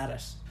of us said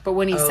it. But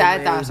when he Oh,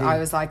 said that, maybe. I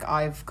was like,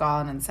 I've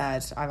gone and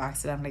said I've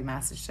accidentally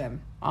messaged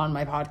him on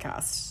my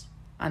podcast.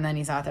 And then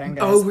he sat there and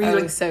goes, were you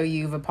like- so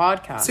you've a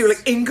podcast. So you're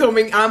like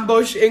incoming,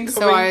 ambush, incoming.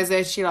 So I was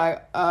literally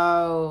like,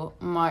 oh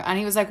my... And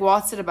he was like,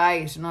 what's it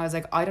about? And I was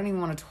like, I don't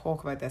even want to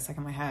talk about this, like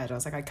in my head. I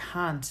was like, I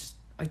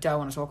don't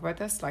want to talk about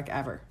this, like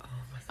ever. Oh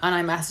my God. And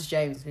I messaged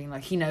James being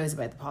like, he knows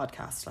about the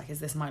podcast. Like,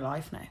 is this my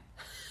life now?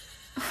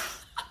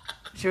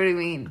 Do you know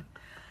what I mean?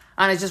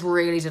 And I just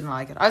really didn't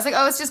like it. I was like,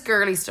 oh, it's just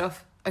girly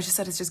stuff. I just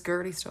said it's just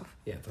girly stuff.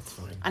 Yeah, that's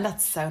fine. And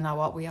that's so not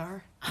what we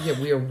are. Yeah,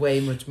 we are way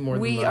much more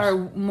than that. We are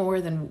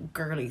more than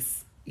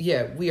girlies.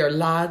 Yeah, we are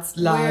lads.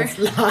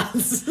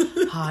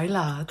 Hi,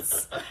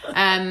 lads.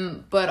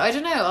 But I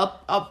don't know.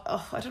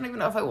 I don't even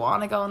know if I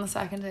want to go on the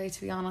second day,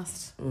 to be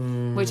honest.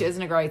 Which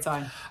isn't a great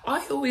sign.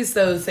 I always,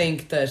 though,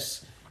 think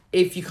that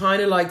if you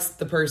kind of like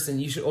the person,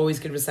 you should always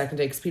give it a second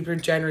date because people are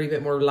generally a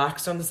bit more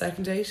relaxed on the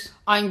second date.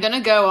 I'm going to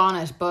go on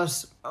it,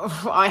 but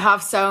I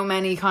have so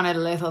many kind of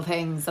little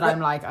things that I'm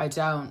like, I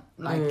don't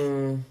like.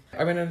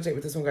 I went on a date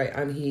with this one guy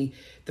and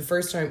the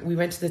first time we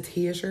went to the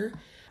theatre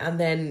and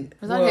then...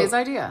 Was that his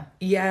idea?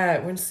 Yeah,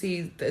 I went to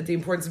see the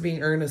importance of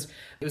being earnest.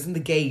 It was in the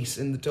Gate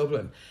in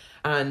Dublin.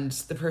 And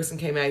the person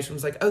came out and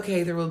was like,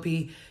 okay, there will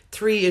be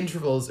 3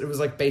 intervals. It was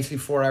like basically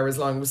 4 hours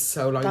long. It was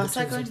so long. That's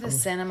like going to the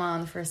cinema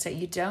on the first date.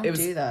 You don't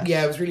do that.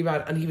 Yeah, it was really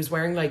bad. And he was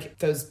wearing like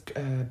those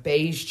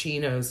beige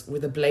chinos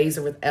with a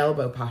blazer with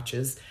elbow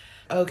patches.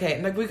 Okay,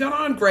 and like we got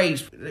on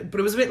great. But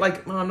it was a bit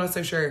like, I'm not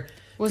so sure.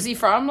 Was he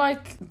from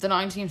like the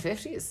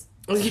 1950s?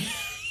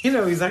 You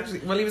know, he's actually...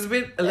 Well, he was a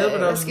little bit...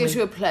 Let's go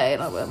to a play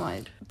and I'll wear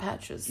my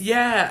patches.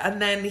 Yeah,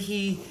 and then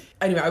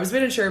anyway, I was a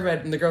bit unsure about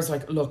it, and the girl's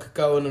like, look,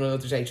 go on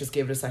another date, just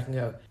give it a second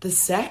go. The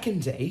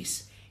second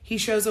date, he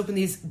shows up in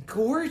these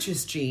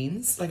gorgeous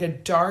jeans, like a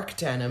dark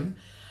denim,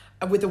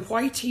 with a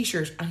white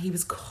t-shirt, and he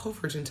was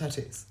covered in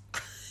tattoos.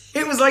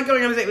 It was like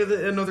going on a date with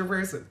another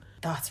person.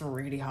 That's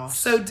really hot.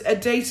 So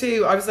at day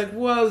 2, I was like,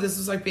 whoa, this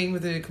was like being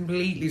with a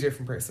completely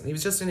different person. He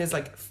was just in his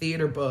like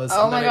theatre buzz.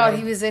 Oh and my then I God, know-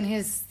 he was in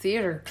his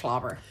theatre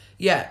clobber.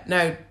 Yeah,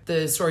 now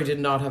the story did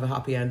not have a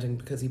happy ending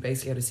because he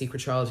basically had a secret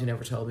child he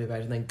never told me about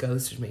and then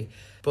ghosted me.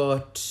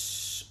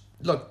 But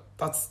look,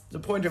 that's the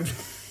point I'm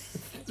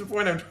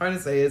trying to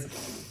say is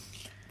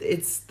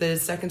it's the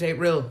second date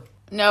rule.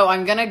 No,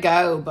 I'm gonna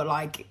go, but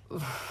like...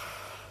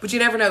 But you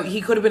never know.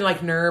 He could have been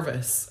like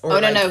nervous. Or Oh,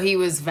 no, like, no, he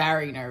was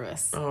very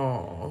nervous.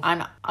 Oh.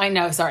 And I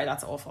know, sorry,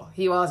 that's awful.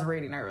 He was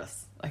really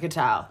nervous. I could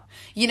tell.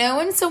 You know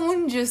when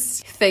someone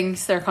just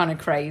thinks they're kind of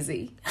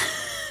crazy?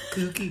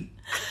 Kooky.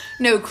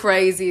 No,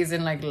 crazy is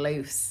in like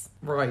loose.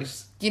 Right.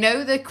 You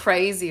know the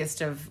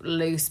craziest of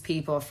loose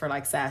people for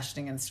like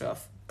sessioning and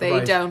stuff? They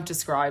Right. don't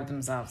describe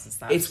themselves as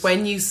that. It's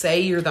when you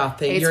say you're that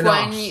thing, It's you're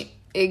when not. you...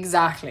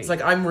 Exactly. It's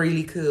like, I'm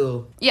really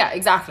cool. Yeah,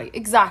 exactly.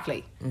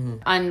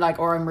 And like,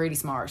 or I'm really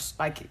smart.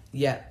 Like,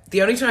 Yeah.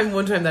 The only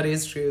one time that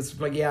is true is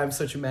like, yeah, I'm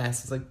such a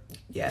mess. It's like,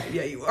 yeah,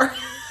 you are.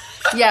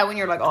 yeah, when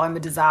you're like, oh, I'm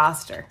a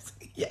disaster.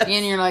 Yes.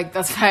 And you're like,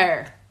 that's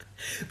fair.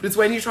 But it's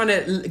when you're trying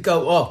to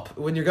go up.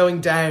 When you're going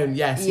down,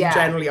 yes, Yeah. you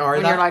generally are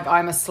when that. you're like,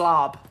 I'm a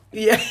slob.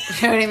 Yeah.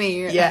 You know what I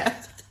mean? Yeah.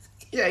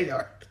 Yeah, you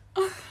are.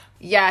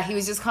 Yeah, he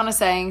was just kind of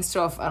saying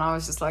stuff, and I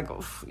was just like,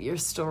 "Oof, your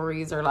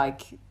stories are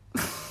like,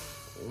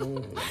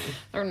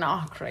 they're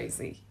not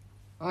crazy."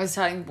 I was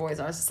telling the boys,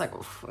 I was just like,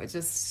 "Oof,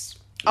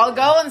 I'll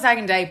go on the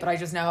second date, but I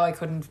just know I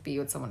couldn't be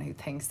with someone who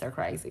thinks they're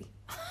crazy."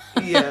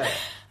 Yeah.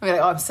 I'd be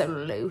like, oh, I'm so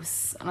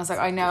loose. And I was like,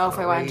 I know if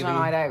I went on a Really?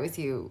 night out with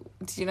you,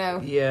 do you know?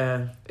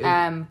 Yeah.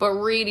 But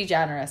really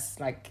generous,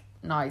 like,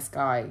 nice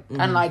guy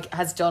and like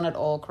has done it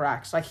all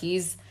correct. Like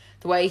the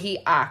way he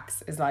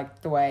acts is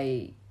like the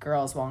way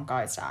girls want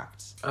guys to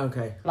act.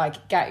 Okay.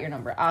 Like, get your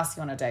number, ask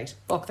you on a date,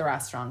 book the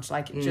restaurant,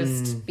 like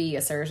just be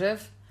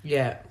assertive.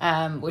 Yeah.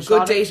 Which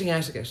good dating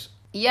etiquette.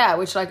 Yeah,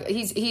 which like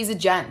he's a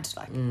gent,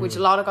 like which a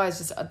lot of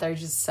guys they're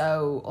just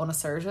so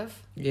unassertive.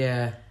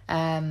 Yeah.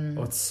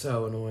 It's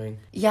so annoying.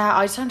 Yeah,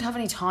 I just don't have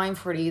any time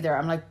for it either.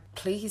 I'm like,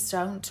 please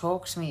don't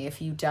talk to me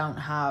if you don't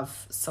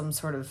have some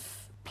sort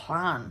of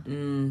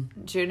plan.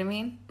 Do you know what I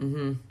mean?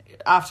 Mm-hmm.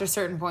 After a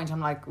certain point, I'm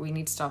like, we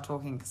need to stop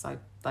talking because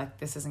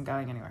this isn't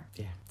going anywhere.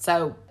 Yeah.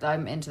 So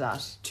I'm into that.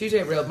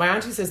 2-date rule. My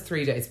auntie says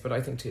 3 dates, but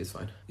I think 2 is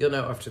fine. You'll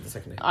know after the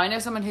second date. I know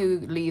someone who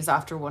leaves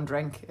after 1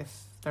 drink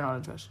if they're not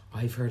into it.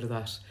 I've heard of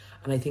that.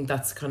 And I think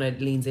that's kind of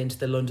leans into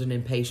the London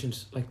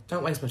impatient. Like,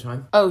 don't waste my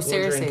time. Oh, One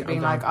seriously, drink, being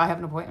I'm like, gone. I have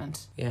an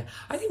appointment. Yeah.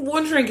 I think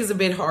 1 drink is a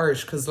bit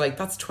harsh because, like,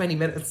 that's 20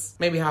 minutes,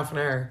 maybe half an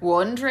hour.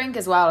 1 drink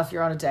as well if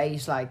you're on a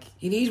date, like...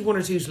 You need 1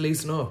 or 2 to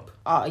loosen up.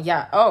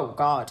 Yeah. Oh,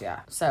 God,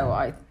 yeah. So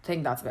I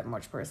think that's a bit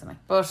much personally.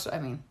 But, I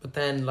mean... But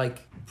then,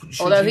 like...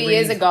 Although he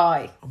is a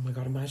guy. Oh my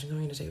God, imagine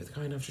going on a date with a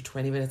guy and after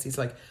 20 minutes he's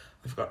like,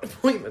 I've got an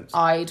appointment.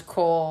 I'd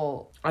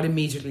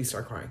immediately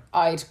start crying.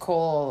 I'd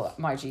call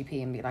my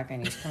GP and be like, I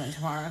need to come in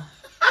tomorrow.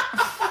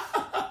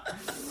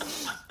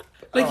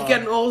 Like, you're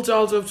getting all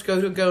dolled up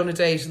to go on a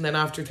date and then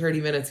after 30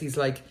 minutes he's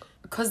like...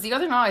 Because the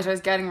other night I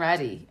was getting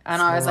ready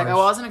and I was like, I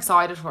wasn't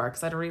excited for it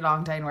because I had a really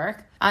long day in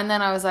work. And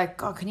then I was like,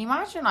 God, can you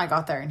imagine I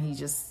got there and he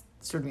just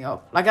stood me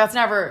up? Like, that's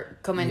never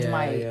come into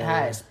my head.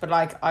 Yeah. But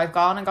like, I've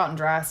gone and gotten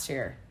dressed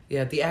here.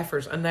 Yeah, the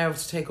effort. And now I have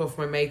to take off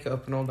my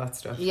makeup and all that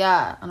stuff.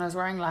 Yeah, and I was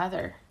wearing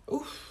leather.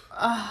 Oof.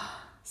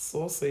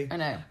 Saucy. I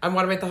know. And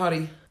what about the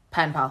hottie?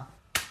 Pen pal.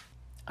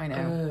 I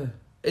know.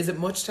 Is it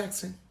much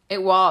texting?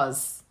 It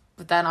was.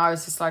 But then I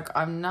was just like,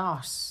 I'm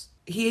not.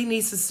 He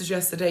needs to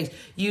suggest a date.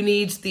 You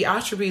need the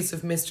attributes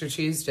of Mr.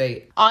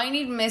 Tuesday. I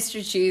need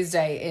Mr.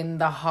 Tuesday in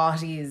the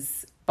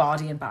hottie's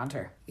body and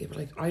banter. Yeah, but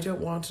like, I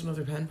don't want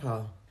another pen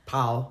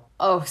pal.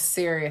 Oh,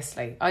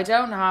 seriously. I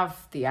don't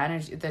have the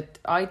energy that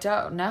I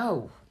don't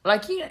know.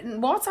 Like,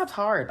 WhatsApp's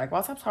hard. Like,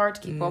 WhatsApp's hard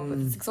to keep up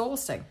with. It's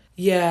exhausting.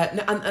 Yeah,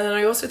 and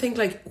I also think,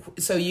 like,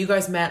 so you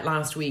guys met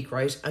last week,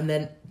 right? And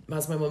then,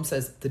 as my mum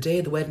says, the day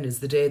of the wedding is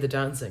the day of the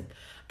dancing.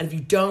 And if you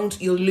don't,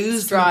 you'll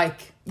lose...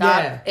 Strike.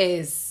 That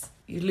is...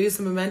 You lose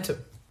the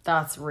momentum.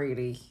 That's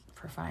really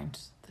profound.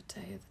 The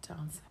day of the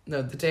dancing.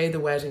 No, the day of the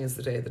wedding is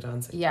the day of the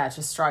dancing. Yeah,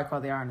 just strike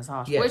while the iron is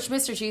hot. Yeah. Which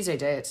Mr. Tuesday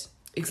did.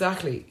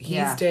 Exactly.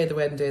 He's day of the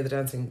wedding, day of the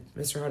dancing.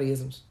 Mr. Hottie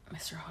isn't.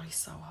 Mr. Hottie's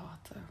so hot,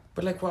 though.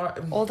 But like what?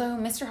 Although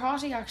Mr.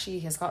 Hottie actually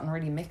has gotten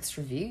really mixed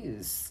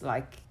reviews.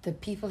 Like, the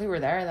people who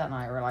were there that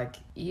night were like,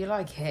 you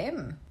like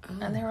him? Oh.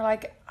 And they were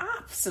like,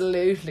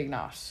 absolutely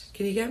not.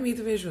 Can you get me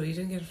the visual? You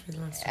didn't get it for the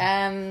last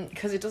time.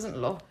 Because it doesn't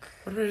look.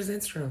 What about his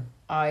Instagram?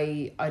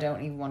 I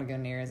don't even want to go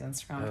near his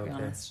Instagram, to be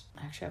honest.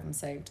 I actually haven't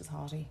saved his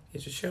hottie.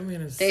 Yeah, just show me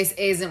his... This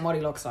isn't what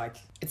he looks like.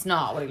 It's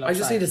not what he looks like. I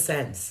just need a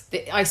sense.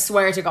 I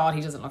swear to God,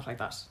 he doesn't look like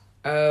that.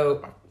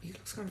 Oh, he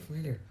looks kind of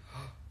familiar.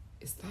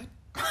 Is that...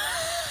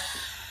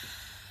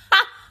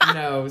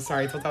 No,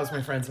 sorry, I thought that was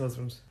my friend's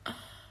husband.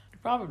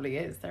 It probably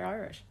is. They're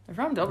Irish. They're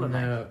from Dublin.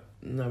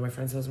 No, my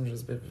friend's husband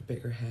has a bit of a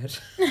bigger head.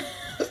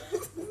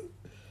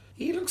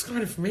 He looks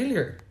kind of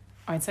familiar.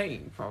 I'd say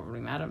you probably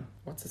met him.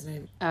 What's his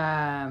name?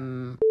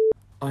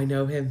 I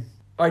know him.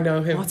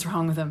 What's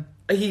wrong with him?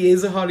 He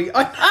is a hottie.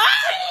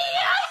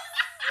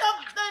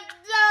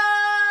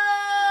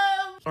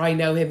 I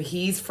know him.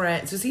 He's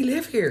friends. Does he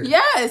live here?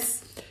 Yes.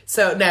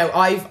 So now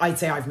I'd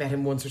say I've met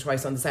him once or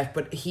twice on the set,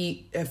 but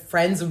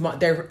friends of mine.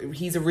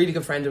 He's a really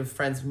good friend of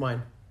friends of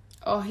mine.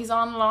 Oh, he's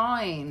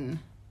online.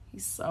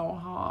 He's so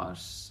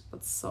hot,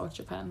 but such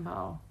a pen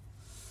pal.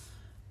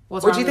 Or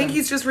do you think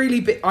he's just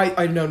really?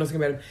 I know nothing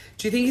about him.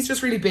 Do you think he's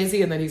just really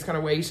busy and then he's kind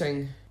of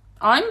waiting?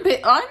 I'm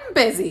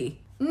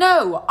busy.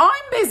 No,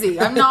 I'm busy.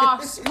 I'm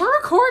not. We're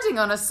recording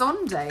on a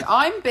Sunday.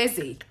 I'm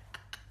busy.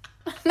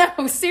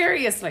 No,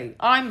 seriously,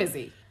 I'm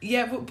busy.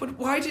 Yeah, but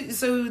why did...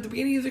 So, the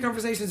beginning of the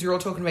conversations, you're all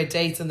talking about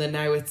dates, and then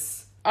now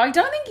it's... I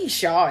don't think he's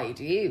shy,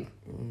 do you?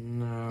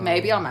 No.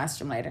 Maybe I'll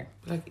message him later.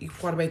 Like,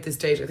 what about this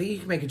date? I think you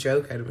can make a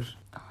joke out of it.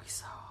 Oh, he's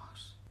so hot.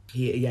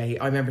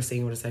 I remember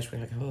seeing him at a session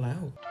being like,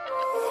 hello.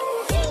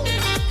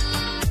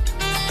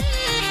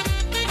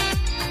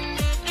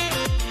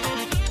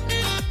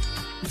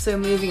 So,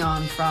 moving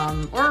on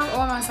from... Or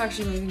almost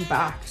actually moving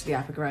back to the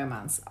epic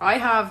romance. I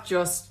have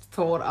just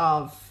thought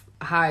of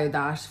how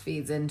that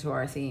feeds into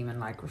our theme and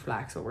like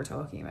reflects what we're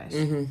talking about.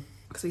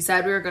 Because we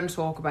said we were going to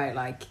talk about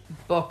like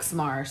book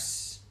smart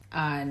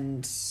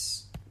and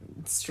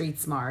street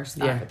smart,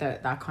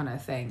 that kind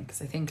of thing.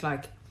 Because I think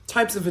like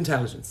types of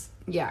intelligence.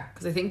 Yeah,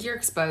 because I think you're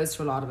exposed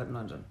to a lot of it in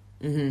London.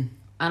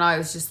 And I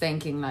was just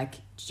thinking like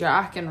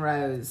Jack and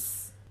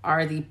Rose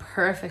are the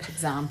perfect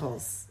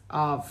examples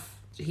of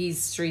he's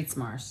street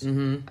smart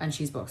and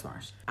she's book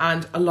smart.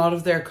 And a lot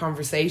of their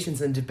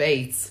conversations and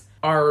debates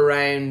are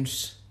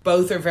around...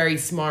 Both are very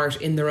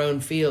smart in their own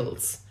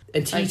fields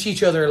and teach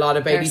each other a lot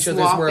about each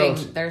other's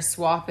world. They're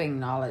swapping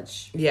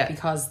knowledge. Yeah.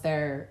 Because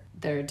they're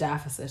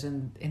deficit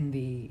in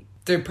the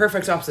They're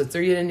perfect opposites.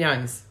 They're yin and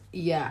yangs.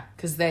 Yeah,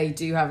 because they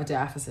do have a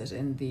deficit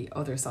in the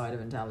other side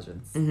of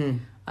intelligence. Mm-hmm.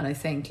 And I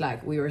think,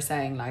 like, we were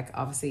saying, like,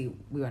 obviously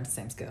we went to the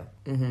same school.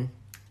 Mm-hmm.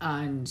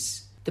 And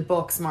the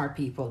book smart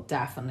people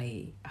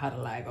definitely had a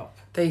leg up.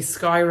 They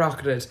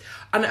skyrocketed.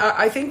 And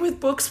I think with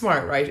book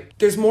smart, right,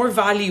 there's more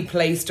value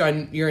placed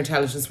on your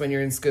intelligence when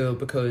you're in school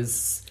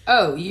because...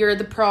 Oh, you're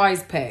the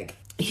prize pig.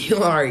 You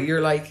are.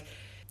 You're like...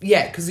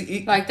 Yeah, because...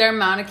 Like, they're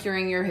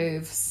manicuring your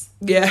hooves.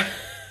 Yeah.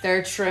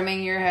 They're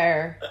trimming your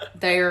hair.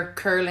 They are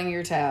curling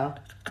your tail.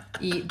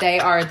 They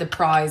are the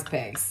prize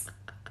pigs.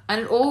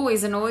 And it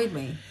always annoyed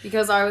me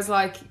because I was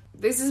like,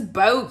 this is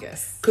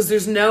bogus. Because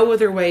there's no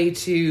other way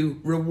to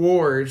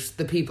reward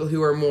the people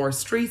who are more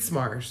street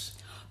smart.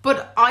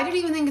 But I don't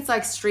even think it's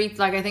like street.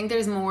 Like, I think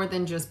there's more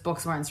than just book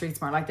smart and street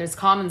smart. Like, there's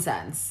common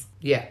sense.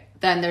 Yeah.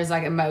 Then there's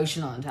like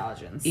emotional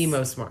intelligence.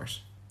 Emo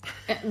smart.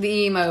 The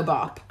emo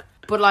bop.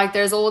 But like,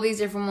 there's all these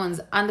different ones.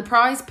 And the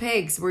prize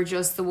pigs were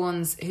just the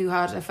ones who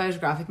had a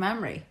photographic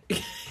memory.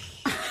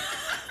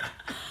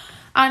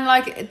 And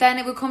like, then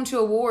it would come to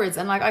awards,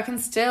 and like, I can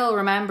still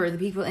remember the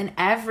people in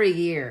every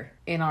year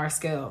in our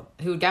school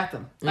who would get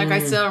them. Like, I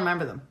still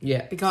remember them.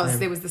 Yeah. Because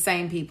same. it was the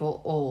same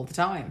people all the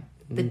time.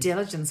 The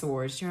Diligence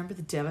Awards. Do you remember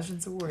the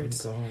Diligence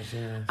Awards? Oh, God,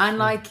 yeah. And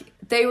like,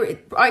 they were,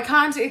 I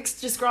can't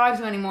describe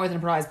them any more than a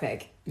prize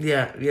pig.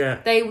 Yeah,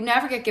 yeah. They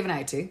never get given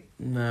out to.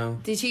 No.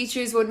 The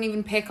teachers wouldn't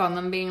even pick on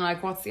them, being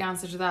like, what's the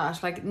answer to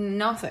that? Like,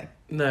 nothing.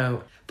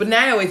 No. But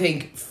now I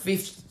think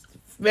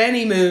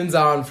many moons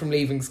on from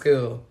leaving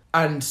school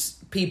and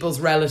people's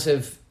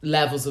relative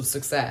levels of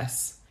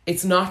success,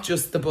 it's not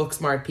just the book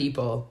smart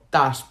people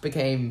that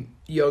became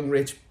young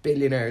rich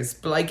billionaires,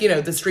 but like, you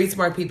know, the street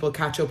smart people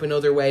catch up in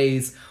other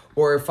ways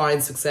or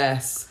find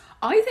success.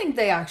 I think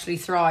they actually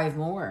thrive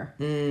more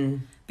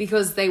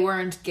because they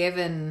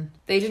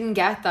didn't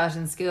get that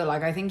in school.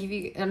 Like, I think if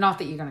you, not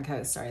that you're going to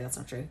coast, sorry, that's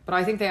not true, but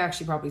I think they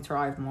actually probably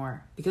thrive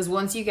more because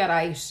once you get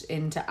out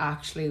into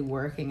actually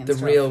working in the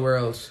real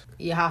world,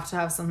 you have to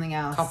have something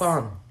else. Cop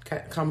on.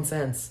 Common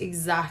sense.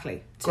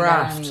 Exactly. To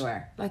Graft. get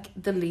anywhere. Like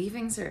the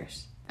Leaving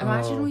Cert.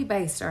 Imagine we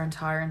based our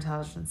entire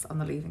intelligence on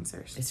the Leaving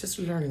Cert. It's just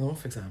a learning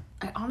off exam.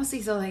 I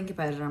honestly still think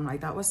about it and I'm like,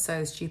 that was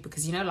so stupid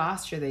because, you know,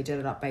 last year they did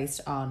it up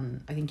based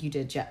on, I think you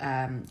did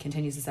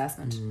continuous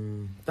assessment.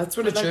 That's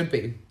what it should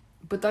be.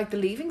 But like the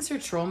Leaving Cert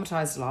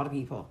traumatized a lot of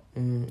people.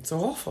 It's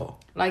awful.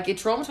 Like, it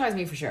traumatized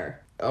me for sure.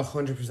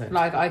 100%.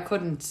 Like, I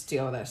couldn't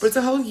deal with it. But it's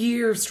a whole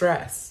year of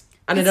stress.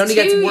 And it's it only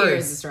gets 2 worse.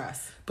 years of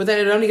stress. But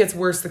then it only gets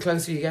worse the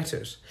closer you get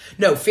to it.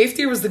 No, fifth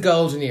year was the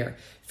golden year.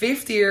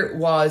 Fifth year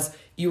was,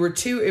 it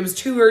was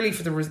too early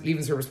for the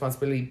Leaving Cert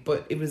responsibility,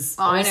 but it was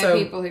I also...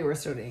 know people who were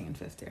studying in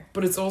fifth year.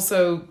 But it's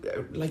also,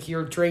 like,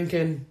 you're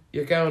drinking,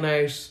 you're going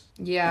out.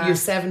 Yeah. You're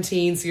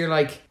 17, so you're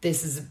like,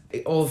 this is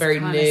all very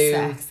Kinda new.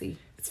 sexy.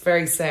 It's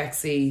very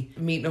sexy,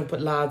 meeting up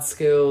at lads'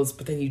 schools,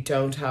 but then you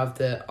don't have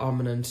the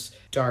ominous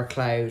dark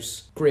cloud,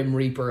 grim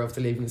reaper of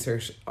the Leaving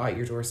Cert at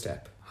your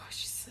doorstep. Oh,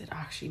 it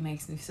actually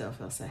makes me so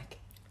feel sick.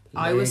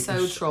 I was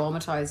so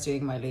traumatized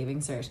doing my Leaving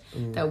Cert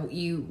that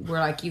you were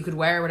like, you could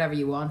wear whatever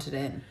you wanted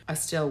in. I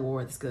still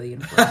wore the school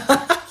uniform.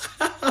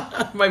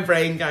 My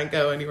brain can't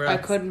go anywhere else.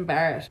 I couldn't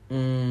bear it.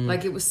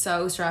 Like, it was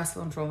so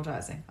stressful and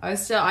traumatizing. I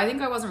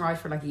think I wasn't right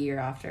for like a year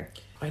after.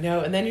 I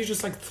know, and then you're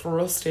just like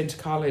thrust into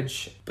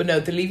college. But no,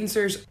 the Leaving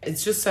Cert,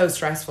 it's just so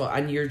stressful,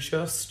 and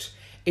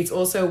it's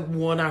also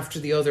one after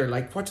the other.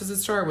 Like, what does it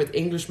start with?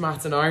 English,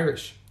 maths and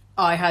Irish.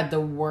 I had the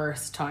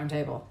worst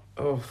timetable.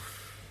 Oh.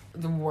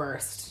 The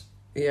worst.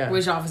 Yeah.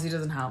 Which obviously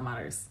doesn't help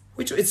matters.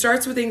 Which, it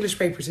starts with English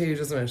paper 2,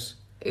 doesn't it?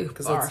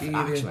 Because that's actually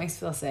makes me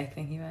feel sick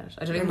thinking about it.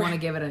 I don't even want to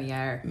give it any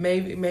air.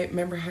 Maybe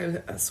remember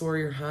how sore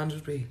your hand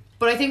would be.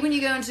 But I think when you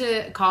go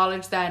into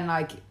college, then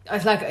like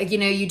you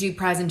know, you do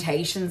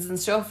presentations and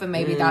stuff, and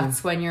maybe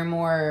that's when you're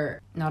more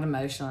not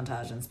emotional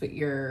intelligence, but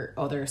your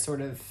other sort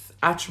of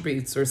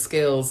attributes or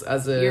skills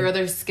your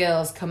other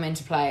skills come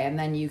into play, and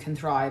then you can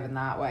thrive in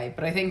that way.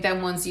 But I think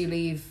then once you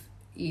leave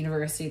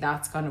university,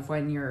 that's kind of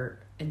when your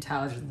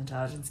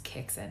intelligence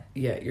kicks in.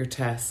 Yeah, your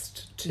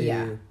test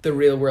to the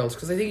real world.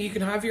 Because I think you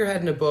can have your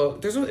head in a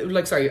book. There's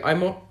like, sorry,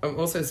 I'm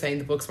also saying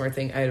the book smart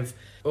thing out of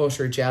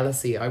utter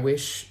jealousy. I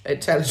wish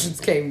intelligence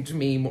came to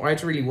me more. I had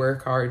to really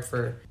work hard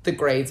for the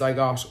grades I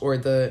got, or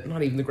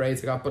not even the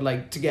grades I got, but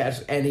like to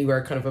get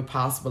anywhere kind of a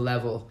passable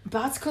level.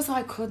 But that's because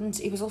I couldn't.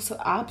 It was also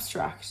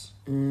abstract.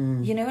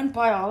 You know, in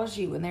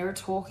biology when they were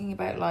talking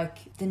about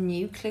like the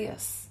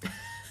nucleus.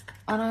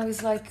 And I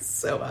was like...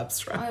 So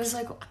abstract. I was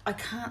like, I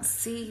can't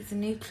see the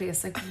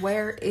nucleus. Like,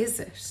 where is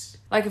it?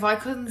 Like, if I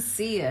couldn't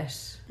see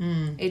it,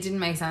 it didn't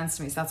make sense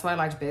to me. So that's why I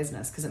liked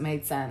business, because it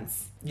made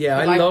sense.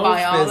 Yeah, but I love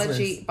biology.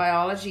 business.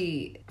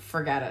 Biology,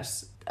 forget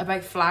it.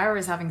 About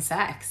flowers having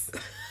sex.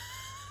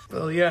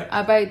 Well, yeah.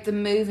 About the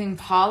moving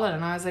pollen.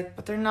 And I was like,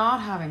 but they're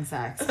not having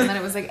sex. And then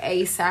it was like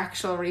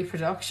asexual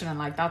reproduction. And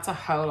like, that's a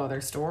whole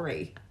other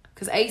story.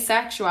 Because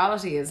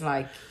asexuality is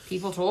like,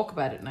 people talk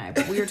about it now,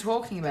 but we were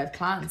talking about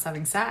plants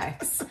having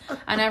sex.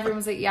 And everyone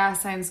was like, yeah,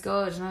 sounds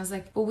good. And I was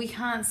like, but we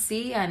can't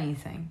see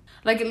anything.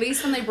 Like, at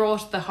least when they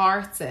brought the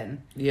hearts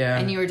in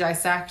and you were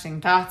dissecting,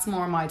 that's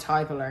more my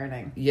type of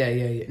learning.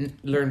 Yeah.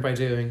 Learn by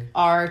doing.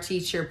 Our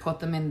teacher put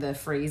them in the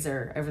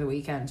freezer over the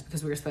weekend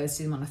because we were supposed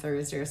to do them on a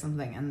Thursday or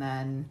something. And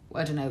then,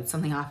 I don't know,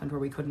 something happened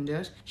where we couldn't do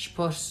it. She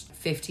put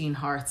 15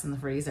 hearts in the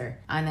freezer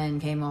and then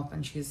came up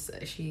and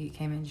she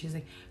came in. She's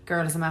like,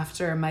 girls, I'm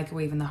after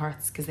microwaving the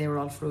hearts because they were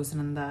all frozen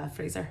in the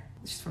freezer.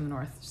 She's from the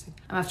north. She's like,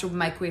 I'm after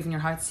microwaving your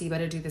hearts, so you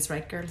better do this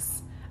right,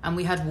 girls. And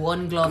we had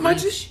one glove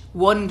each.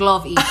 One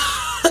glove each.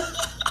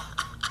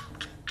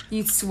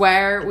 You'd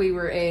swear we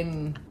were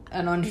in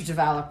an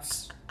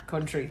underdeveloped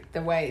country. The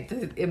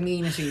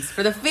amenities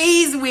for the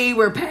fees we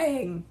were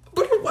paying.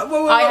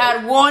 I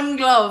had one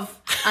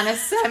glove and a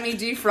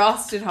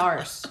semi-defrosted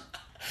heart.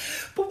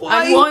 But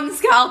why? And one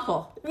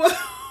scalpel.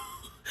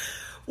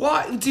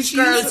 Why did she?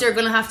 Girls, you're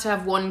going to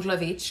have one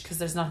glove each because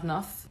there's not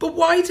enough. But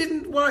what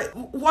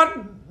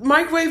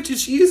microwave did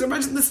she use?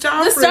 Imagine the staff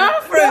room. The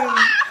staff room.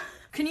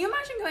 Can you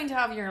imagine going to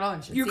have your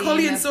lunch? Your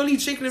Cully and Sully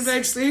chicken and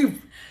veg soup.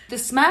 The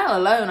smell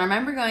alone, I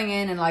remember going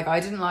in and like,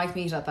 I didn't like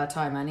meat at that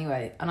time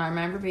anyway. And I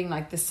remember being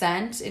like, the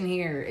scent in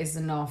here is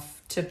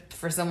enough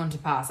for someone to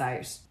pass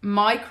out.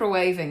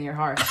 Microwaving your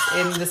heart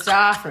in the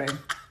staff room. Can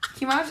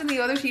you imagine the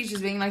other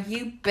teachers being like,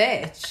 you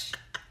bitch?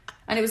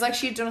 And it was like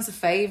she'd done us a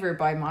favour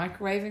by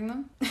microwaving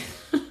them.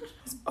 It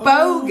was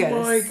bogus.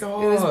 Oh my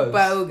God. It was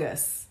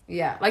bogus.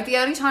 Yeah, like the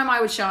only time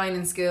I would shine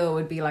in school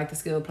would be like the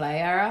school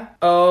play era.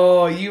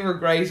 Oh, you were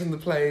great in the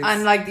plays.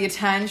 And like the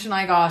attention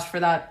I got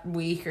for that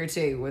week or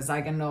two was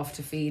like enough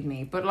to feed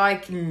me. But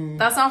like,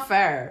 that's not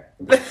fair.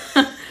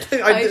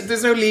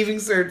 There's no leaving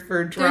cert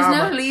for drama.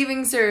 There's no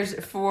leaving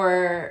cert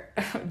for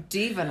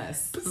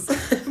divaness.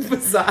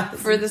 Pizzazz.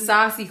 For the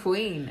sassy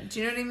queen.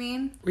 Do you know what I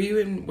mean? Were you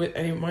in with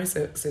any of my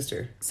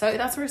sister? So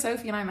that's where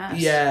Sophie and I met.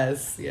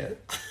 Yes, yeah.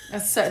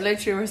 That's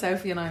literally where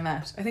Sophie and I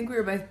met. I think we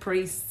were both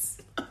priests.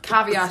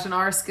 Caveat, in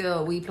our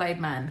school, we played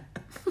men.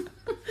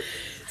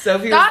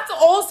 That's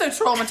also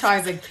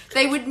traumatizing.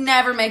 They would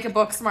never make a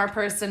book smart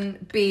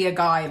person be a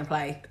guy in a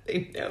play.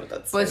 I know,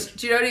 that's But so...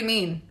 do you know what I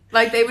mean?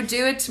 Like, they would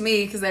do it to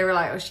me because they were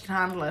like, oh, she can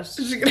handle it.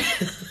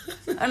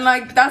 And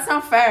like, that's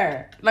not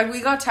fair. Like,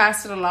 we got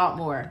tested a lot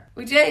more.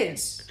 We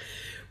did.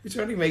 Which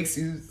only makes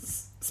you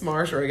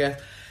smarter, I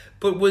guess.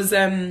 But was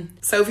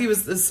Sophie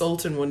was the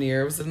Sultan one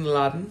year? Was it in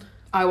Aladdin?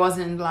 I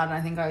wasn't in Aladdin. I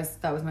think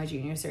that was my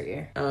junior cert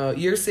year.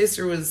 Your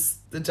sister was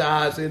the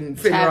dad in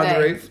Fiddler on the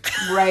Roof.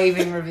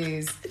 Raving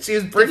reviews. She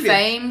was brilliant. The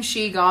fame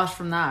she got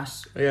from that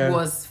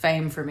was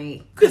fame for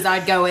me. Because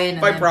I'd go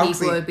in and then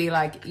people would be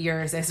like,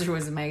 your sister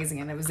was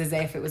amazing. And it was as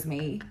if it was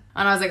me.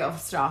 And I was like, oh,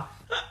 stop.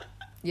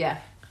 Yeah.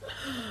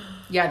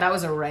 Yeah, that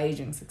was a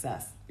raging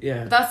success.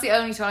 Yeah. But that's the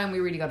only time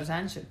we really got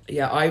attention.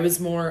 Yeah, I was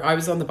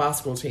on the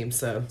basketball team,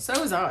 so. So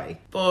was I.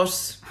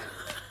 But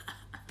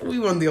we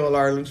won the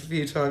All-Ireland a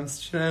few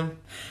times, you know.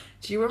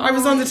 Do you remember? I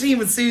was on the team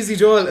with Susie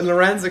Doyle and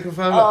Lorenza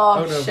Cofona.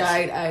 Oh, no.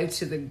 Shout out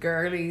to the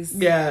girlies.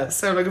 Yeah,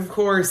 so like of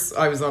course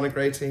I was on a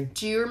great team.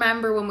 Do you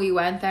remember when we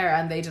went there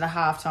and they did a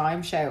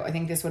halftime show? I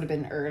think this would have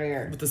been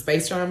earlier. With the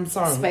Space Jam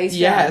song? Space Jam.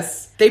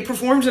 Yes. They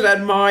performed it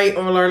at my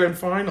All-Ireland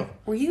final.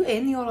 Were you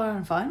in the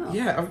All-Ireland final?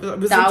 Yeah, it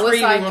was that in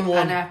was like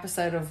 3-1-1. an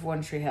episode of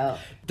One Tree Hill.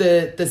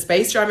 The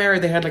Space Jam era,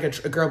 they had like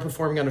a girl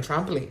performing on a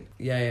trampoline.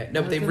 Yeah.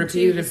 No, but they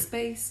repeated it.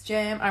 Space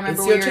Jam. I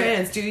remember it's your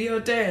chance, do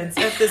your dance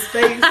at the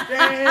Space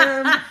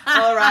Jam.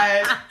 All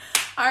right.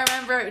 I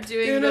remember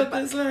doing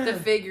the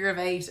figure of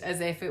 8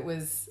 as if it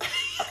was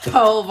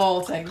pole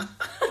vaulting.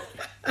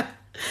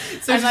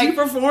 So did you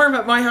perform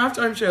at my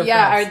halftime show?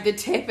 Yeah, or the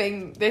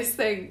tipping, and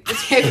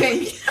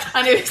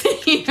it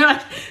was, you know,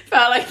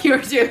 felt like you were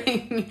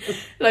doing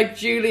like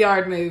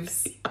Juilliard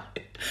moves.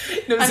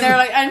 No, and they're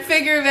like, and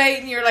figure of 8,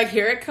 and you're like,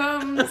 here it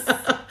comes.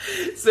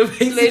 So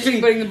basically,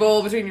 literally putting the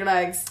ball between your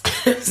legs.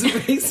 So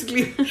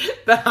basically,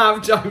 the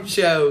halftime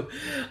show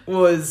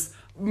was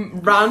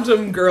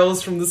random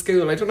girls from the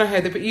school. I don't know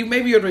how but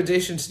maybe you'd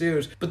audition to do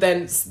it, but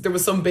then there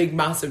was some big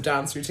massive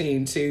dance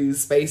routine to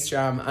Space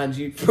Jam and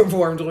you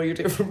performed all your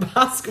different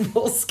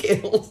basketball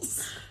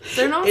skills.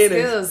 They're not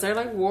skills, they're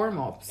like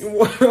warm-ups.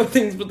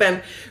 Things. But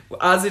then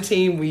as a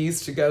team we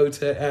used to go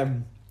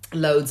to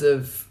loads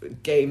of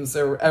games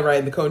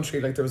around the country.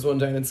 Like there was one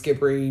down in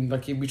Skibbereen.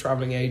 Like you'd be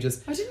travelling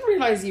ages. I didn't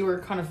realise you were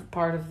kind of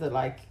part of the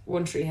like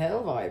One Tree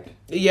Hill vibe.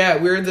 Yeah,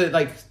 we're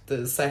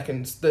the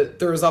second.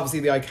 There was obviously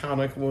the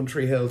iconic One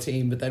Tree Hill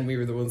team, but then we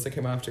were the ones that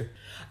came after.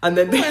 And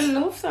then I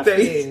love that for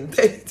you.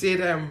 They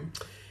did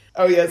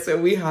oh yeah, so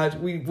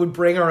we would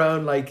bring our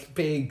own like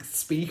big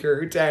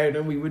speaker down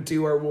and we would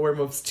do our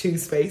warm-ups to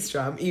Space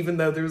Jam, even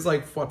though there was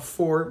like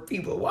 4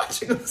 people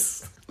watching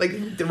us.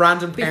 Like the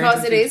random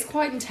because it is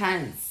quite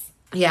intense.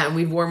 Yeah, and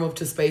we'd warm up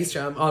to Space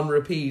Jam on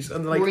repeat.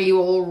 And like, were you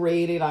all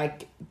really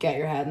like get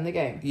your head in the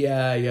game?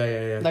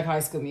 Yeah. Like High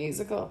School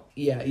Musical.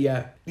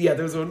 Yeah.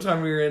 There was one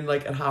time we were in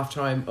like at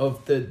halftime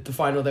of the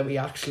final that we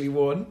actually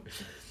won.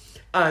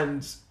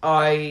 And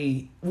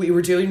we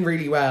were doing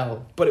really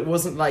well, but it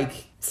wasn't like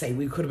say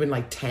we could have been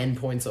like 10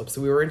 points up, so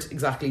we weren't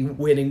exactly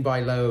winning by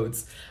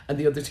loads, and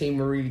the other team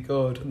were really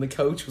good, and the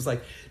coach was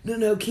like,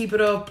 no, keep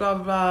it up, blah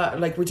blah blah,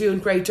 like, we're doing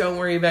great, don't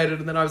worry about it.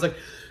 And then I was like,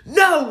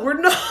 no,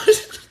 we're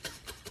not.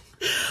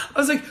 I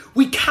was like,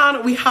 we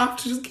have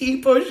to just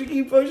keep pushing.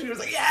 It was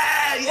like,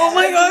 yeah. Oh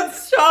my God,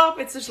 stop.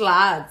 It's such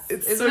lads.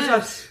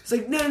 It's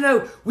like,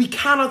 no, we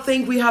cannot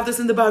think we have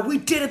this in the bag. We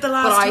did it the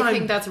last time. But I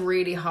think that's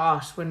really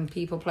hot when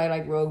people play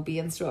like rugby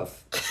and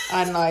stuff.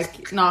 And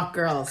like, not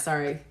girls,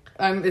 sorry.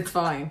 It's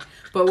fine.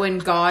 But when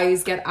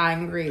guys get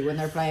angry when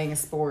they're playing a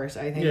sport,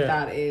 I think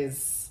that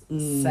is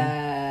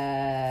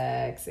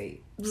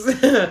sexy.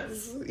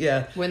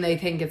 Yeah. When they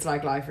think it's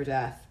like life or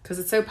death. Because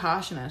it's so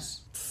passionate.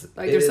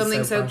 Like, there's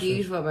something so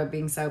beautiful about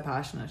being so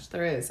passionate.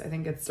 There is. I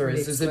think it's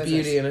really there's a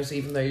beauty in it,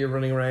 even though you're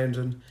running around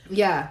and...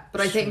 Yeah,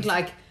 but I think,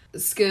 like,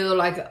 school,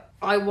 like,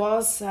 I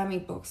was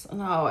semi-book smart.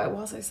 I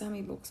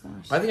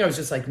think I was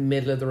just, like,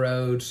 middle of the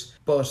road,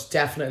 but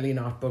definitely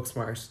not book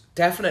smart.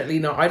 Definitely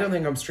not. I don't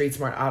think I'm street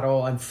smart at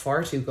all. I'm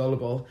far too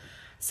gullible.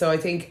 So I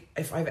think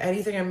if I have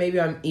anything,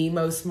 I'm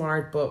emo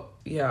smart, but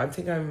yeah, I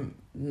think I'm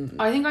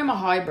a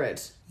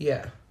hybrid.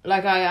 Yeah.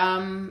 Like, I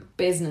am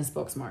business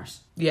book smart.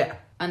 Yeah.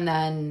 And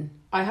then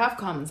I have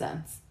common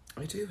sense.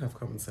 I do have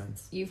common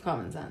sense. You've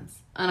common sense.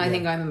 And I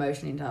think I'm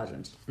emotionally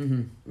intelligent.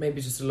 Mm-hmm.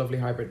 Maybe just a lovely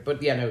hybrid.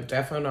 But yeah, no,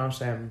 definitely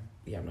not, I'm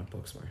not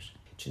book smart.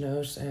 Do you know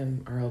what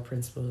our old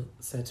principal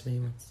said to me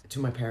once? To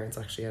my parents,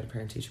 actually. I had a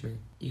parent teach me.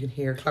 You can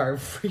hear Clara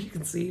before you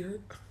can see her.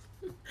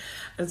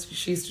 And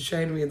she used to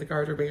shout at me in the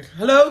corridor being like,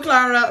 hello,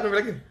 Clara. And I'm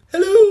like,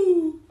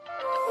 hello.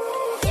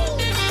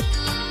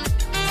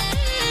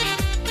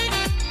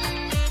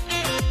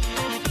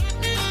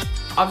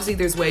 Obviously,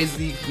 there's ways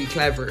that you can be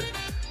clever.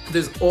 But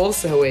there's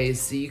also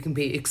ways that you can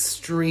be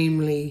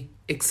extremely,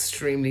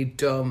 extremely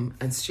dumb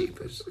and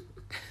stupid.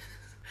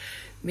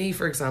 Me,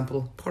 for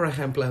example, por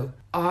ejemplo,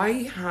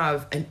 I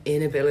have an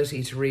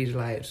inability to read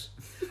aloud.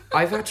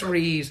 I've had to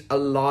read a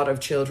lot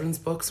of children's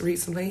books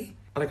recently.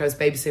 Like, I was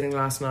babysitting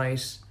last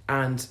night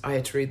and I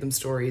had to read them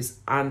stories.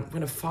 And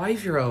when a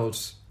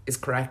 5-year-old is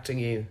correcting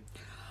you...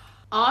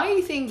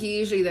 I think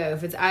usually, though,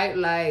 if it's out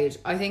loud,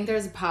 I think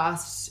there's a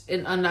past,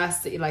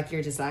 unless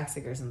you're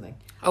dyslexic or something.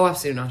 Oh,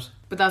 absolutely not.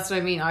 But that's what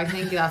I mean. I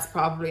think that's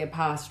probably a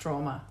past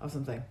trauma of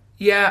something.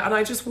 Yeah, and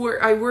I just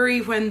I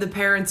worry when the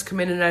parents come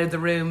in and out of the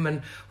room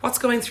and what's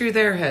going through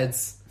their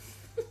heads.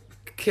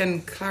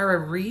 Can Clara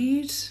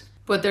read?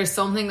 But there's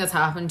something that's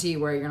happened to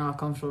you where you're not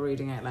comfortable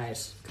reading out loud.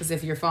 Because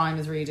if you're fine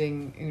with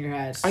reading in your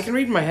head... I can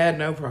read in my head,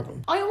 no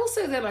problem. I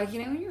also, though, like,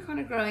 you know, when you're kind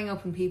of growing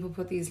up and people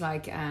put these,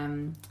 like,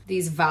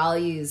 these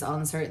values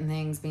on certain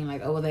things, being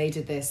like, oh, well, they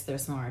did this, they're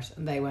smart.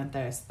 And they went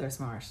there, so they're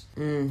smart.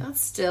 That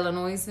still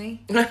annoys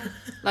me.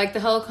 Like,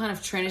 the whole kind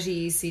of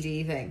Trinity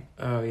UCD thing.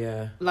 Oh,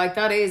 yeah. Like,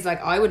 that is,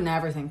 like, I would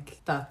never think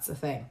that's a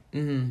thing.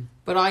 Mm-hmm.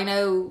 But I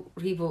know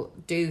people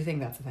do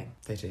think that's a thing.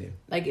 They do.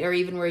 Like, or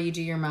even where you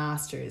do your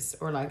masters,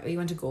 or like, oh, you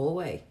went to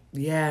Galway.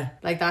 Yeah.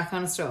 Like, that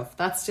kind of stuff.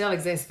 That still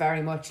exists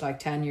very much, like,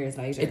 10 years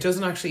later. It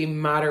doesn't actually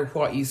matter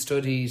what you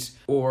studied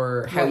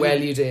or how well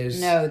you did.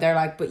 No, they're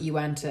like, but you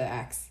went to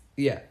X.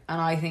 Yeah.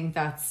 And I think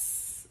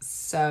that's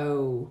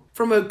so...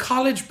 From a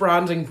college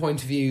branding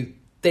point of view,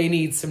 they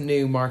need some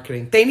new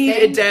marketing. They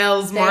need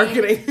Adele's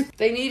marketing.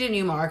 They need a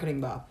new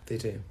marketing, Bob. They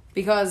do.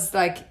 Because,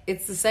 like,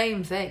 it's the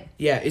same thing.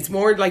 Yeah, it's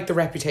more like the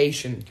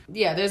reputation.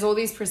 Yeah, there's all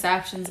these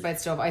perceptions about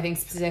stuff, I think,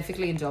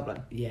 specifically in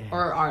Dublin. Yeah.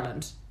 Or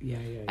Ireland. Yeah.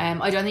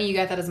 I don't think you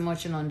get that as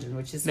much in London,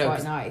 which is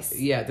quite nice.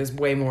 Yeah, there's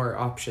way more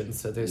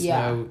options, so there's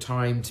no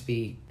time to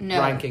be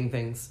ranking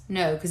things.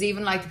 No, because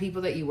even, like, the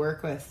people that you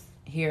work with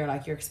here,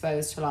 like, you're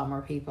exposed to a lot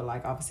more people,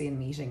 like, obviously in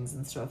meetings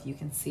and stuff, you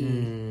can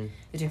see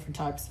the different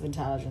types of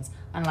intelligence.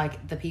 And,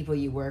 like, the people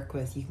you work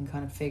with, you can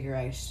kind of figure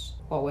out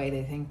what way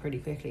they think pretty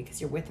quickly because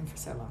you're with them for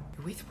so long.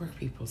 You're with work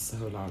people so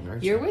long,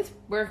 aren't you? You're with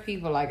work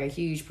people like a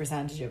huge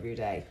percentage of your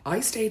day. I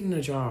stayed in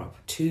a job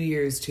 2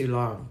 years too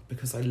long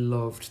because I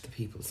loved the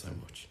people so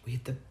much. We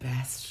had the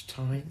best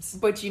times.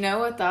 But you know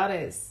what that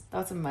is?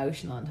 That's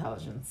emotional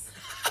intelligence.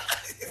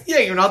 Yeah,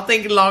 you're not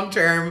thinking long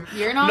term.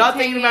 You're not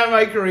thinking about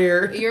my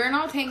career. You're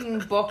not thinking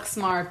book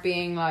smart,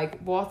 being like,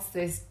 what's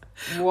this?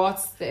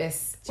 What's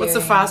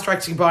the fast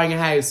track to buying a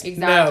house?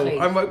 Exactly.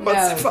 No, I'm like,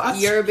 what's the fast?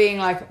 You're being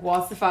like,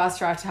 what's the fast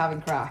track to having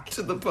crack?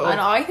 To the pub.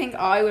 And I think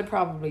I would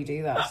probably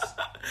do that.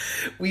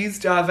 We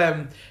used to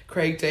have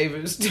Craig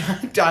David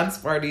dance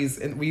parties,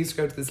 and we used to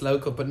go to this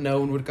local, but no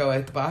one would go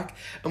out the back,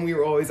 and we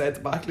were always out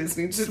the back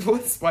listening to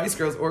both Spice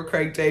Girls or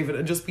Craig David,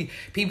 and just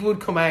people would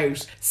come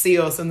out, see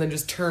us, and then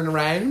just turn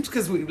around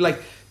because we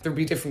like. There'd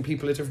be different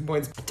people at different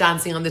points,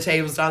 dancing on the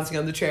tables, dancing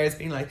on the chairs,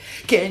 being like,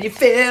 "Can you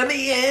fill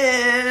me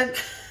in?"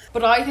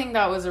 But I think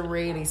that was a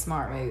really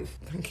smart move.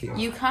 Thank you.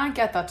 You can't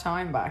get that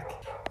time back.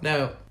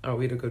 No. Oh,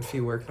 we had a good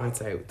few work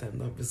nights out then.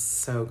 That was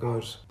so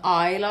good.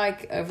 I,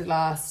 like, over the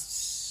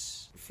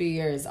last few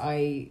years,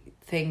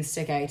 things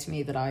stick out to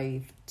me that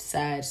I've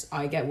said.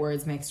 I get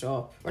words mixed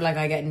up. Or, like,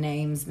 I get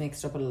names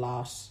mixed up a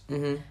lot.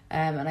 Mm-hmm.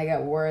 And I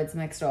get words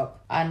mixed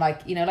up. And,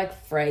 like, you know,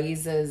 like,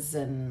 phrases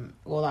and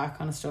all that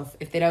kind of stuff.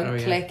 If they don't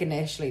click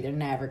initially, they're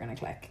never going to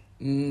click.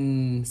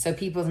 So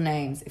people's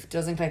names, if it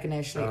doesn't click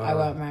initially, I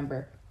won't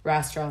remember.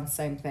 Restaurants,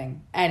 same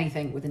thing.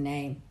 Anything with a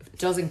name, if it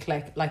doesn't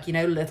click, like, you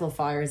know, Little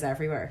Fires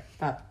Everywhere,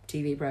 that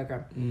TV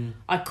program.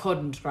 I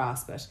couldn't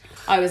grasp it.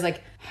 I was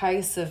like,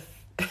 House of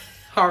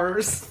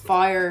Horrors.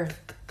 Fire,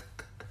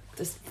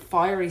 this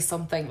fiery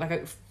something, like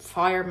a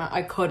fireman.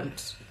 I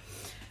couldn't.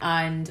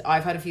 And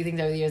I've had a few things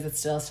over the years that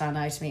still stand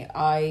out to me.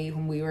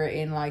 When we were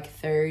in like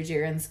third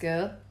year in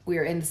school, we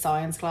were in the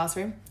science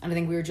classroom, and I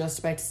think we were just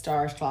about to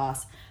start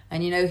class.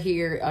 And you know,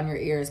 here on your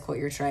ears, cut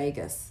your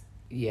tragus.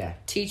 Yeah.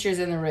 Teachers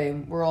in the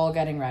room, we're all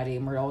getting ready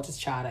and we're all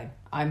just chatting.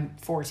 I'm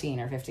 14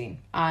 or 15.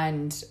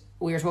 And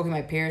we were talking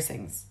about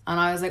piercings. And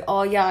I was like,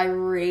 oh yeah, I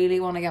really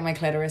want to get my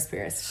clitoris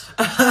pierced.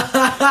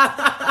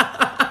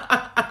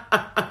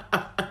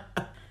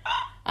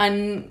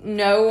 And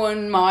no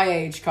one my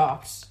age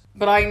cocked.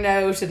 But I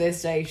know to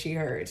this day she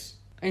heard.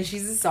 And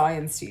she's a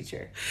science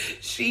teacher.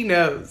 She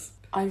knows.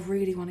 I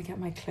really want to get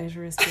my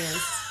clitoris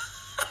pierced.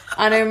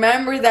 And I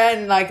remember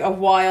then, like, a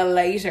while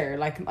later,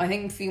 like, I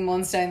think a few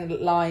months down the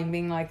line,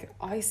 being like,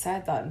 I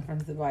said that in front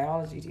of the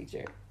biology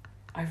teacher.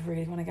 I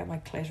really want to get my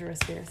clitoris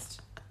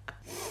pierced.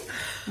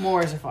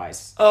 Mortified.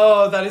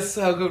 Oh, that is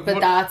so good.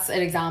 But that's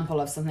an example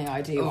of something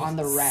I do on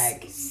the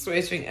reg.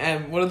 Switching.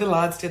 One of the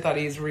lads did that.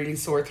 He has really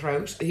sore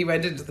throat. He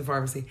went into the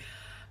pharmacy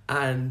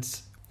and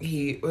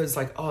he was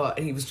like,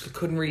 and he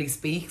couldn't really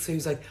speak. So he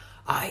was like,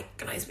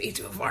 can I speak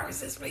to a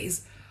pharmacist,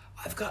 please?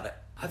 I've got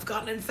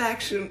an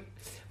infection.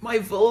 My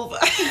vulva.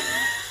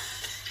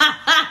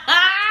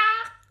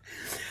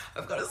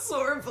 I've got a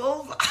sore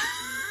vulva.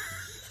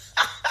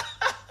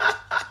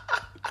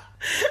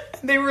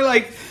 And they were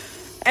like,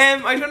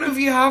 I don't know if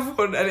you have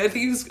one. And I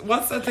think he was,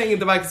 what's that thing in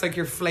the back? It's like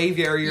your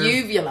flavia or your...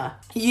 Uvula.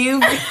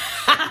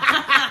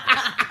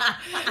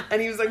 And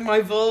he was like,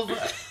 my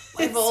vulva.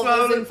 My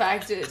vulva is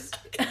infected.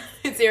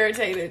 It's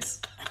irritated.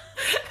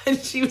 And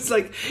she was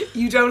like,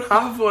 you don't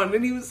have one.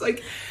 And he was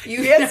like,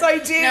 yes, I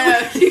do.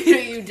 No,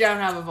 you don't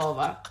have a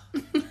vulva.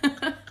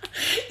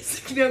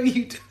 He's like, no,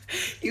 you don't.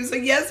 He was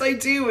like, yes, I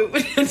do.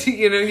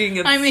 You know, you can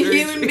get I'm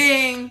surgery. a human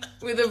being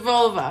with a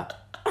vulva.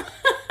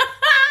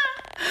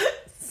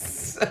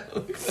 So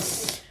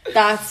good.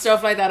 That's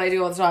stuff like that I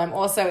do all the time.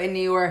 Also in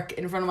New York,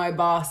 in front of my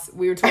boss,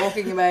 we were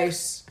talking about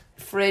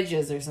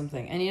fridges or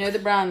something. And you know the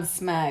brand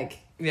Smeg?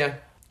 Yeah.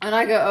 And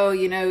I go,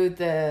 you know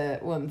the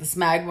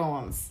Smegma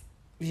ones.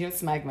 Do you know what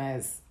Smegma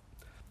is?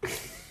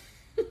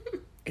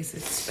 Is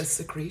it a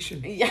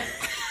secretion? Yeah.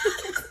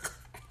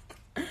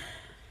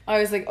 I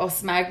was like,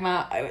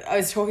 Smegma. I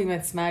was talking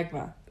about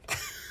Smegma.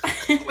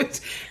 Wait,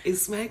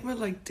 is Smegma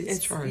like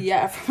discharge?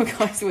 Yeah, from a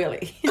guy's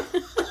willy.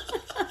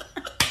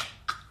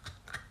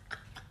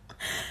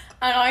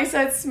 And I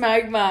said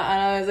Smegma, and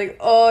I was like,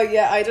 oh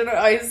yeah, I don't know.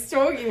 I was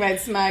talking about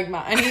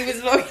Smegma, and he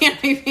was looking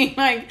at me being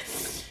like,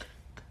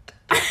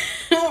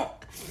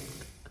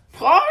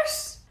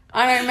 what?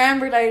 And I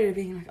remember later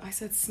being like, I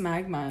said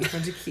Smegma in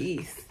front of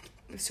Keith.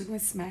 I was talking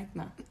about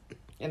Smegma.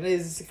 It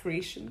is a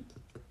secretion.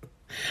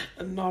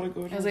 And not a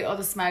good one. I was like,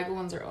 the Smegma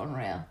ones are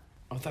unreal.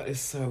 Oh, that is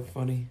so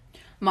funny.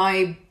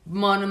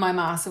 One of my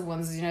massive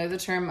ones is, you know the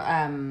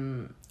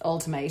term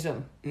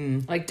ultimatum.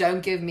 Like,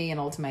 don't give me an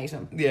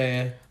ultimatum.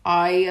 Yeah.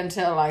 I,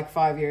 until like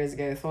 5 years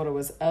ago, thought it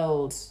was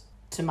old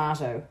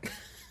tomato.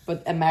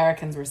 But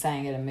Americans were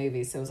saying it in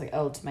movies, so it was like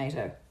old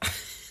tomato.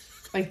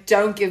 Like,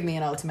 don't give me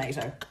an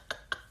ultimatum.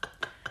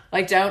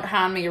 Like, don't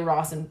hand me a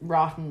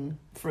rotten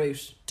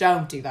fruit.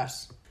 Don't do that.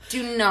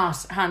 Do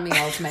not hand me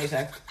old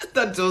tomato.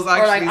 That does Or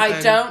actually like,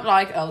 I sound... don't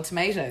like old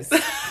tomatoes.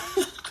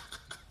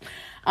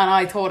 And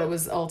I thought it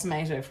was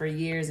ultimato for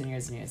years and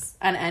years and years.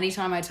 And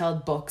anytime I tell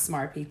book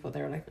smart people,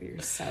 they're like, you're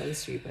so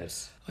stupid.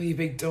 Oh, you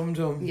big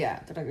dum-dum. Yeah,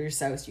 they're like, you're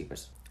so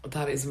stupid.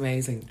 That is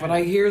amazing. But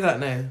I hear that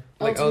now.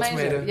 Like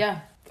ultimato.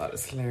 Yeah. That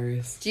is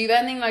hilarious. Do you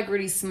have anything like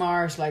really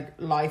smart,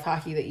 like life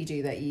hacky that you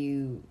do that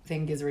you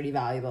think is really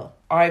valuable?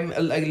 I'm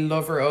a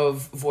lover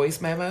of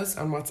voice memos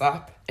on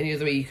WhatsApp. And you know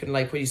the way you can,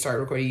 like, when you start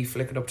recording, you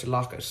flick it up to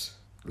lock it.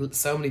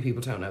 So many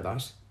people don't know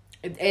that.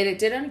 It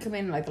did only come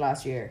in like the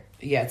last year.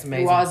 Yeah, it's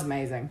amazing. It was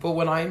amazing. But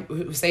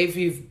when say if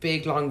you've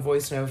big long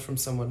voice note from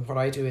someone, what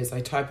I do is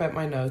I type out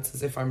my notes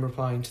as if I'm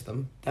replying to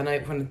them. Then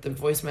when the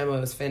voice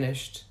memo is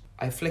finished,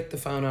 I flick the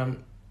phone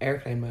on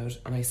airplane mode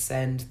and I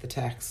send the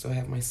text. So I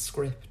have my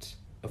script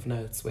of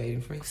notes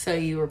waiting for me. So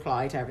you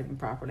reply to everything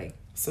properly.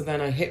 So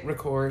then I hit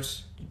record,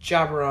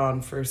 jabber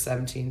on for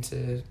 17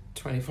 to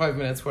 25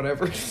 minutes,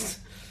 whatever.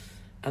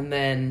 And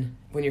then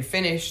when you're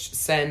finished,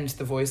 send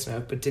the voice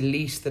note, but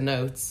delete the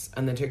notes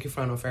and then take your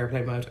phone off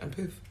airplane mode and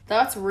poof.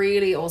 That's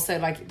really also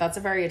like, that's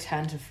a very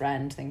attentive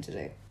friend thing to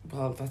do.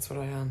 Well, that's what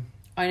I am.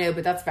 I know,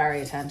 but that's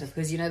very attentive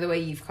because you know the way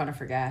you kind of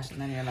forget and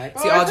then you're like,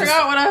 See, I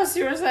forgot what else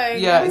you were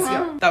saying. Yeah,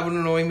 see, that would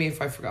annoy me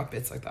if I forgot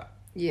bits like that.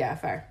 Yeah,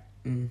 fair.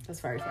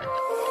 That's very fair.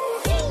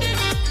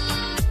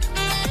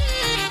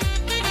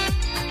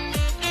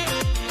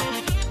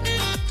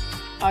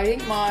 I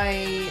think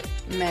my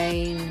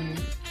main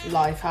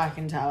life hack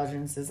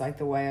intelligence is like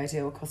the way I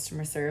deal with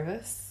customer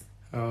service.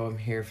 Oh, I'm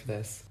here for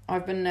this.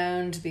 I've been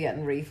known to be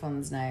getting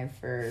refunds now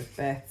for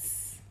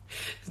bits.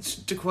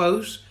 To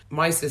quote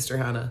my sister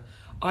Hannah,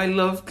 I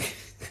love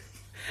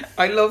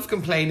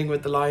complaining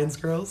with the Lions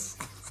girls.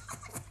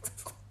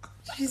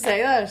 Did you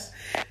say that?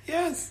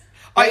 Yes.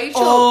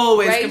 Rachel- I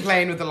always Rachel-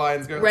 complain with the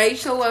Lions girls.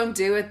 Rachel won't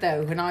do it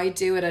though. When I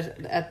do it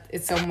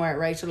at somewhere,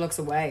 Rachel looks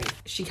away.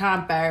 She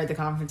can't bear the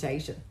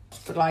confrontation.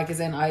 But like, as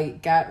in, I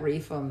get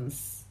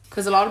refunds.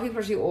 Because a lot of people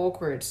are too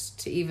awkward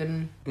to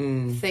even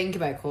think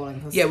about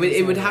calling customer Yeah,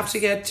 it would service. have to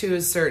get to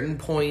a certain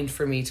point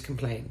for me to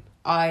complain.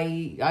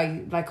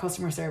 I like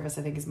customer service.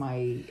 I think is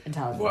my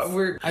intelligence.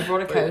 What, I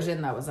brought a coat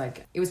in that was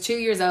like, it was 2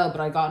 years old,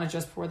 but I got it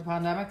just before the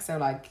pandemic, so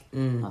like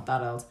not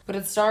that old. But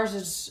it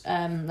started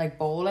like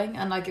bowling,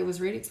 and like it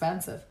was really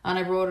expensive. And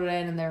I brought it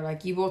in, and they're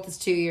like, "You bought this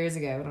 2 years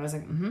ago," and I was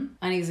like, "Mm-hmm."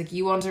 And he was like,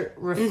 "You want a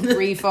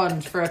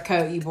refund for a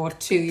coat you bought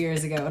 2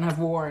 years ago and have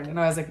worn?" And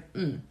I was like,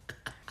 "Mm."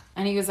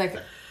 And he was like,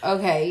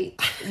 "Okay,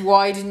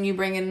 why didn't you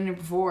bring it in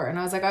before?" And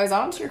I was like, "I was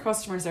on to your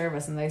customer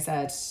service and they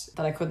said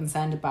that I couldn't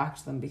send it back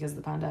to them because of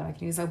the pandemic." And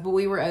he was like, "But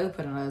we were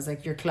open." And I was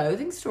like, "Your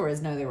clothing stores?"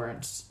 "No, they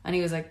weren't." And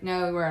he was like,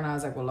 "No, we were." And I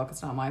was like, "Well, look,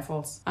 it's not my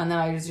fault." And then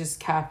I just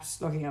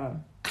kept looking at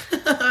him.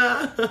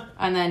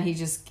 And then he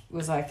just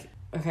was like,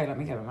 "Okay, let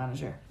me get a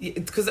manager."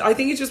 Because I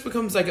think it just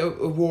becomes like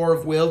a war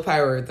of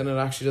willpower than it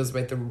actually does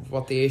about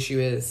what the issue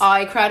is.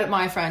 I credit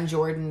my friend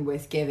Jordan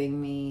with giving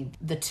me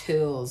the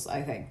tools,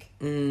 I think.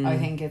 I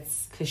think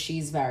it's because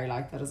she's very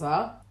like that as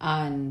well.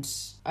 And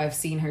I've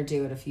seen her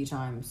do it a few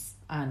times.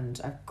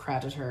 And I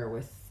credit her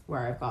with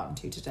where I've gotten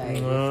to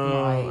today.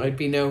 I'd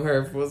be no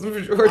her if it wasn't for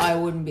Jordan. I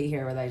wouldn't be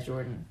here without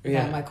Jordan.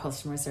 Without Yeah. my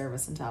customer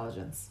service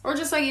intelligence. Or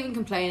just like even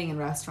complaining in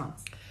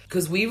restaurants.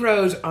 Because we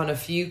rode on a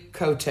few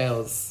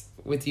coattails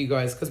with you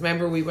guys. Because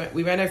remember, we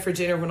went out for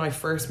dinner when I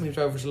first moved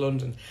over to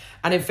London.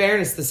 And in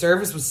fairness, the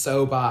service was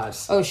so bad.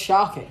 Oh,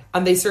 shocking.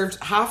 And they served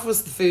half of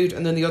us the food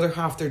and then the other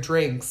half their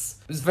drinks.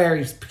 It was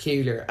very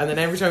peculiar. And then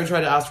every time we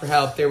tried to ask for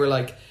help, they were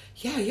like,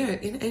 yeah,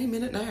 in any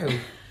minute now.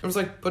 I was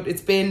like, but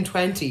it's been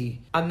 20.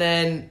 And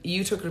then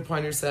you took it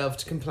upon yourself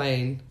to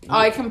complain.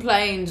 I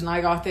complained and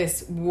I got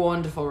this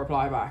wonderful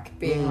reply back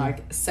being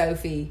like,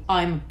 "Sophie,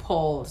 I'm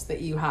appalled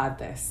that you had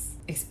this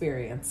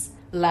experience.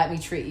 Let me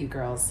treat you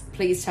girls.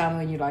 Please tell me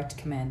when you'd like to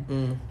come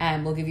in.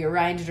 And we'll give you a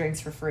round of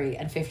drinks for free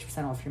and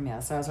 50% off your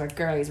meal." So I was like,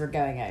 "Girlies, we're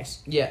going out."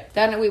 Yeah.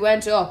 Then we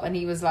went up and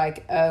he was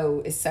like,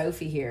 "Oh, is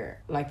Sophie here?"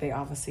 Like they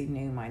obviously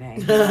knew my name.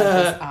 Like,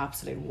 this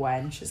absolute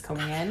wench is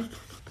coming in.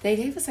 They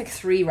gave us like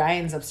 3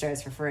 rounds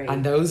upstairs for free.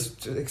 And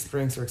those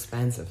experiences are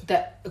expensive.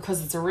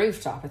 Because it's a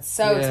rooftop, it's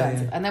so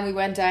expensive. And then we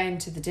went down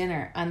to the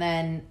dinner, and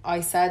then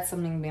I said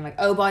something being like,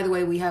 "Oh, by the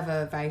way, we have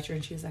a voucher,"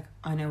 and she was like,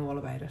 "I know all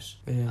about it."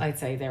 Yeah. I'd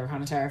say they were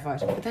kind of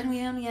terrified, but then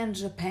we only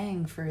ended up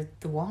paying for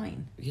the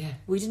wine. Yeah.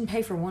 We didn't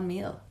pay for one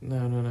meal. No.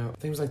 I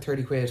think it was like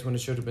 30 quid when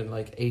it should have been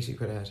like 80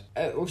 quid a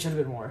head. Or should have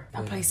been more.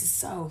 That place is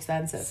so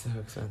expensive. So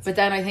expensive. But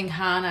then I think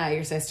Hannah,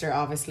 your sister,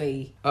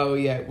 obviously... Oh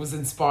yeah, it was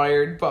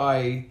inspired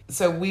by...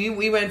 So we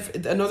went...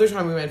 Another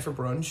time we went for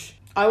brunch.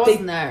 I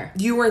wasn't there.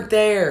 You weren't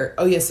there.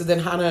 Oh yeah, so then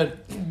Hannah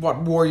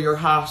wore your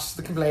hat,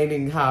 the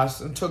complaining hat,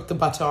 and took the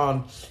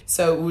baton.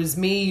 So it was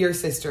me, your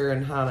sister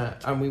and Hannah,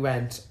 and we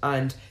went,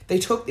 and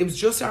it was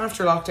just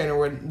after lockdown or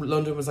when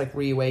London was like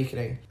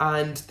reawakening,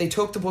 and they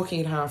took the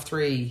booking at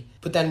 3:30,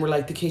 but then we're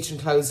like, the kitchen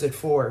closed at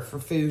 4 for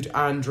food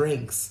and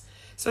drinks.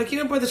 So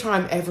like, by the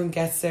time everyone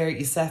gets there,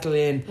 you settle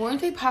in.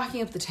 Weren't they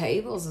packing up the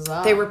tables as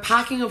well? They were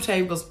packing up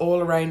tables all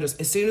around us.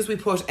 As soon as we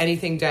put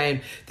anything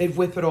down, they'd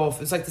whip it off.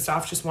 It was like the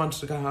staff just wanted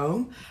to go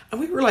home.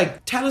 And we were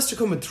like, tell us to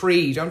come at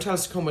 3. Don't tell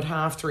us to come at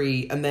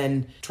 3:30 and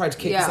then try to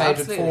kick us out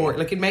at 4.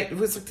 Like it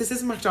was like, this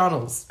isn't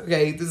McDonald's,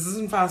 okay? This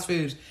isn't fast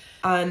food.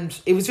 And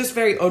it was just a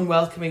very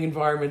unwelcoming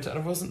environment, and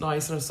it wasn't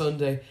nice on a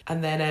Sunday.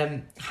 And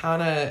then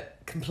Hannah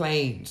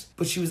complained,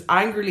 but she was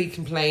angrily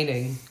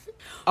complaining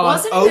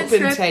on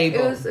open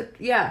table.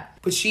 Yeah.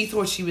 But she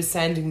thought she was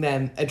sending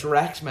them a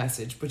direct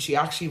message, but she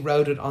actually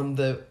wrote it on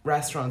the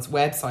restaurant's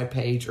website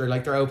page or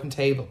like their open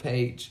table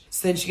page.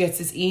 So then she gets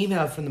this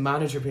email from the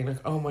manager being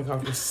like, "Oh my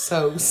God, we're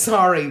so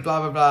sorry,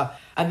 blah, blah, blah."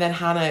 And then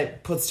Hannah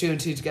puts 2 and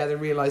 2 together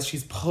and realised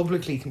she's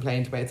publicly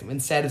complained about them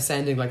instead of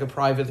sending like a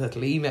private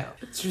little email.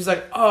 So she was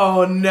like,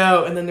 "Oh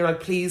no." And then they're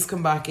like, "Please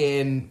come back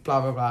in,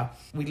 blah, blah, blah.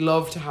 We'd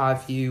love to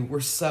have you.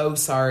 We're so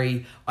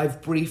sorry.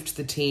 I've briefed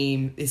the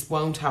team. This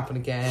won't happen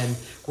again.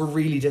 We're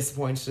really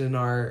disappointed in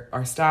our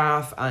staff.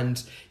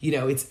 And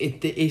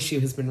the issue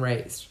has been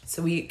raised."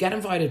 So we get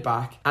invited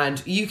back,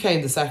 and you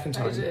came the second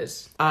time. I did.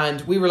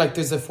 And we were like,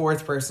 there's a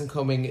 4th person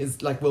coming,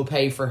 is like, we'll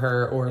pay for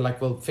her, or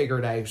like we'll figure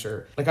it out,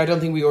 or like I don't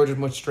think we ordered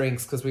much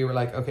drinks because we were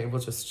like, okay,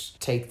 we'll just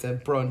take the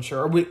brunch,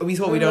 or we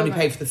thought we'd only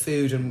pay for the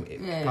food and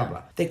blah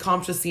blah. They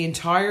comped us the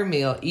entire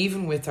meal,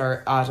 even with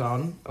our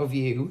add-on of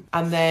you,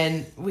 and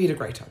then we had a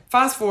great time.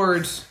 Fast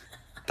forward.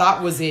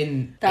 That was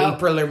in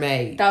April or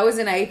May. That was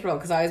in April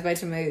because I was about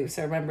to move.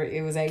 So remember,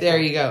 it was April.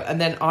 There you go.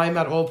 And then I'm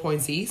at All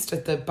Points East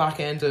at the back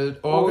end of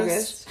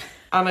August.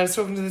 And I was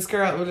talking to this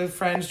girl with a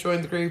friend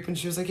joined the group, and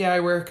she was like, "Yeah, I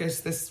work at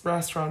this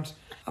restaurant."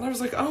 And I was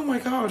like, oh my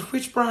God,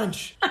 which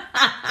branch?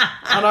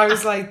 And I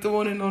was like, the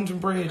one in London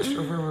Bridge,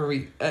 or where were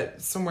we?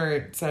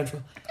 Somewhere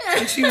central.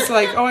 And she was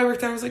like, oh, I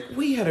worked there. I was like,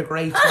 we had a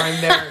great time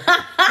there.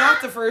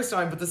 Not the first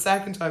time, but the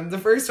second time. The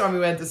first time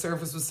we went, the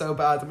service was so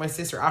bad that my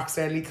sister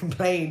accidentally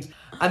complained.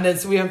 And then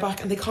so we went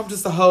back and they comped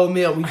us the whole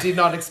meal. We did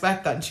not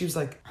expect that. And she was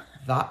like,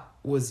 that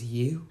was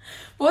you?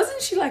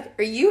 Wasn't she like,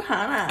 are you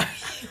Hannah?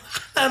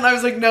 And I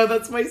was like, no,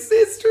 that's my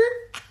sister.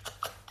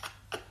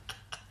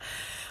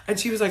 And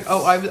she was like,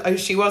 oh,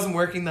 she wasn't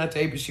working that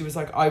day, but she was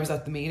like, I was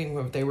at the meeting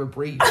where they were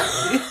briefed.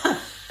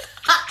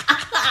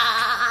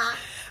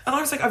 And I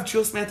was like, I've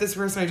just met this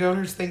person. I don't want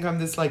her to think I'm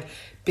this like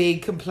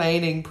big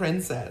complaining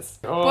princess.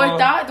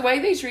 But the way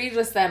they treated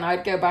us then,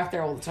 I'd go back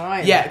there all the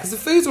time. Yeah, because the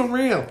food's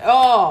unreal.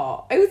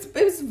 Oh, it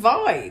was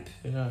vibe.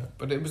 Yeah,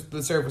 but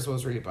the service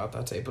was really bad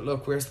that day. But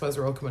look, we're supposed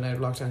we're all coming out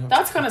of lockdown.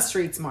 That's kind of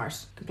street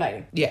smart,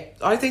 complaining. Yeah,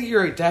 I think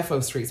you're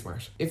defo street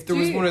smart. If there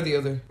was one or the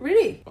other.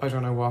 Really? I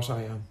don't know what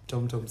I am.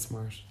 Dumb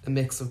smart. A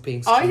mix of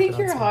being stupid. I think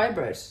you're a smart.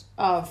 hybrid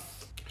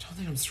of... I don't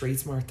think I'm street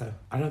smart though.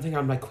 I don't think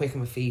I'm like quick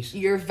on my feet.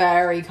 You're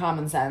very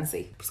common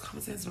sensey. But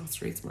common sense not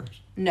street smart.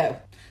 No.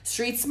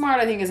 Street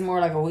smart, I think, is more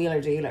like a wheeler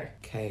dealer.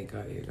 Okay,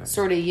 got you.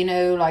 Sort of, you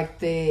know, like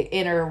the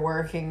inner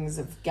workings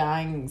of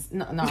gangs.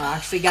 Not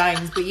actually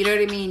gangs, but you know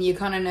what I mean? You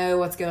kind of know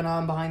what's going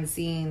on behind the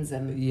scenes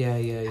and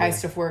how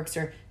stuff works,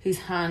 or whose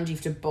hand you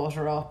have to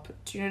butter up.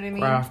 Do you know what I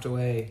mean? Craft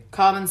away.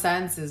 Common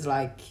sense is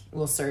like,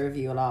 will serve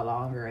you a lot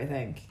longer, I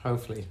think.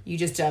 Hopefully. You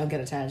just don't get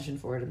attention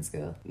for it in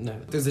school. No.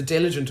 There's a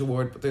diligent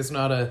award, but there's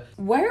not a...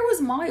 Where was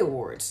my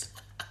award?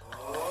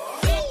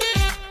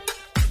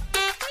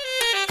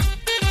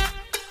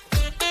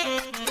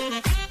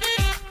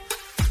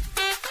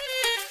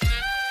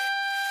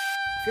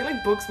 I feel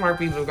like book smart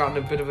people have gotten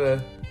a bit of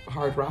a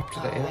hard rap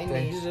today, haven't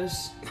They needed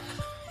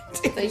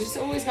it. They just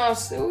always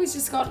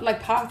just got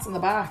like pats on the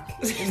back.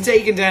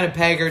 Taken down a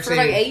peg or two. For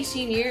like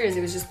 18 years,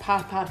 it was just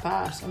pat.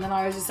 And then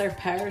I was just there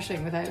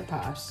perishing without a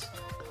pat.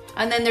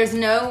 And then there's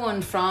no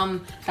one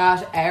from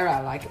that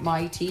era, like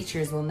my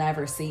teachers will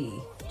never see.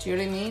 Do you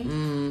know what I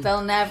mean?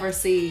 They'll never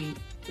see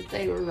that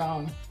they were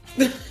wrong.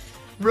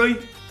 Right.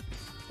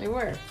 They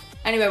were.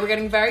 Anyway, we're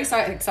getting very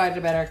excited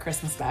about our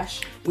Christmas bash.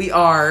 We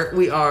are.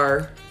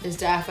 There's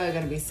defo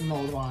going to be some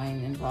mulled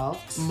wine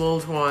involved.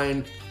 Mulled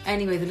wine.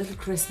 Anyway, the little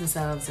Christmas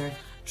elves are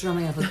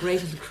drumming up a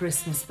great little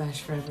Christmas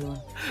bash for everyone.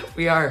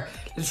 We are.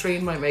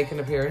 Latrine might make an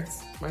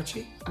appearance, might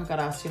she? I got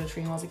asked who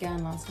Latrine was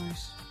again last night.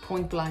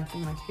 Point blank,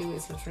 I'm like, who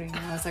is Latrine?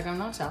 And I was like, I'm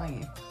not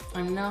telling you.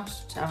 I'm not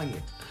telling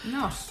you. I'm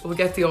not. We'll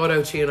get the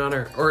auto-tune on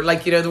her. Or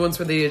like, you know, the ones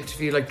where they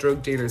interview like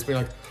drug dealers being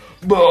like,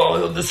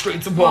 "Oh, on the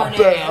streets of Bombay.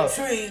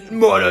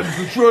 My name's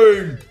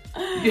Latrine."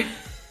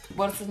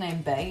 What's his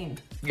name? Bane.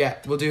 Yeah,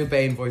 we'll do a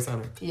Bane voice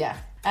on her. Yeah.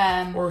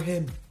 Or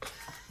him.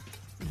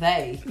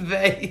 They.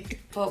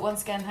 But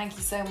once again, thank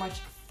you so much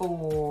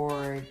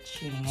for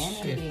tuning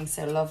in and being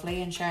so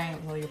lovely and sharing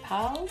it with all your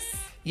pals.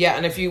 Yeah,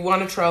 and if you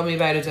want to troll me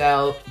about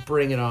Adele,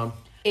 bring it on.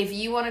 If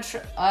you want to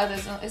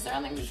is there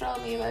anything to troll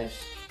me about?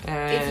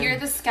 If you're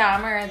the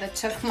scammer that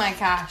took my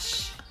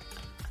cash,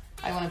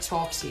 I want to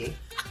talk to you.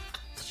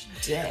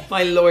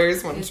 My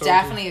lawyers want to talk to you.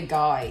 There's definitely a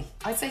guy.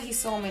 I'd say he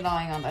saw me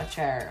lying on that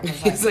chair and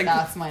was like,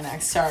 that's my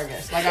next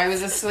target. Like, I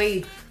was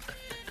asleep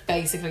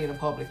basically in a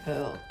public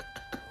pool.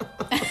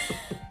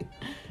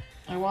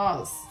 I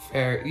was.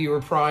 Fair. You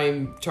were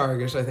prime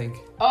target, I think.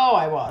 Oh,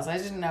 I was. I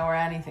didn't know where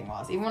anything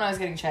was. Even when I was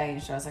getting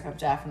changed, I was like, I've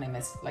definitely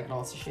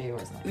lost a shoe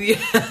or something. Yeah.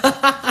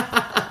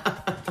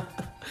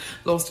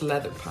 Lost a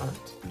leather pant.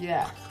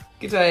 Yeah.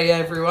 Good day,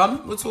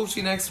 everyone. We'll talk to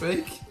you next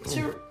week. It's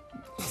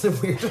a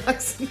weird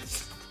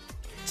accent.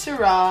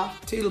 Ta-ra.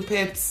 Toodle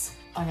pips.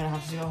 I'm going to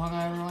have to do a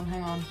hungover one.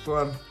 Hang on. Go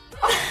on.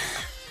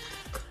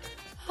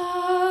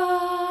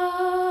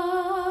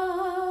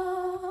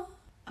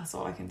 That's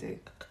all I can do.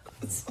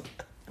 That's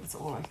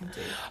all I can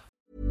do.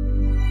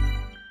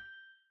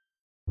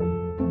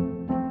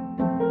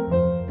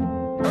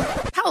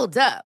 Hold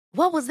up.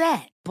 What was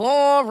that?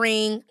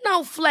 Boring.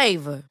 No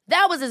flavor.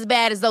 That was as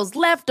bad as those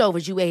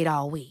leftovers you ate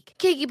all week.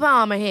 Keke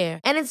Palmer here.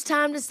 And it's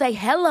time to say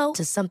hello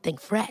to something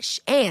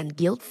fresh and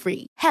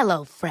guilt-free.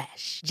 Hello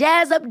Fresh.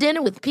 Jazz up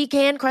dinner with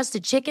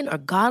pecan-crusted chicken or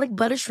garlic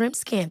butter shrimp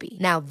scampi.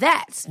 Now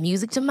that's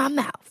music to my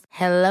mouth.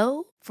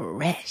 Hello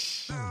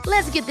Fresh.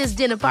 Let's get this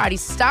dinner party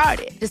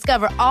started.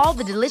 Discover all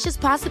the delicious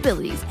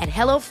possibilities at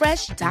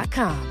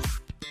HelloFresh.com.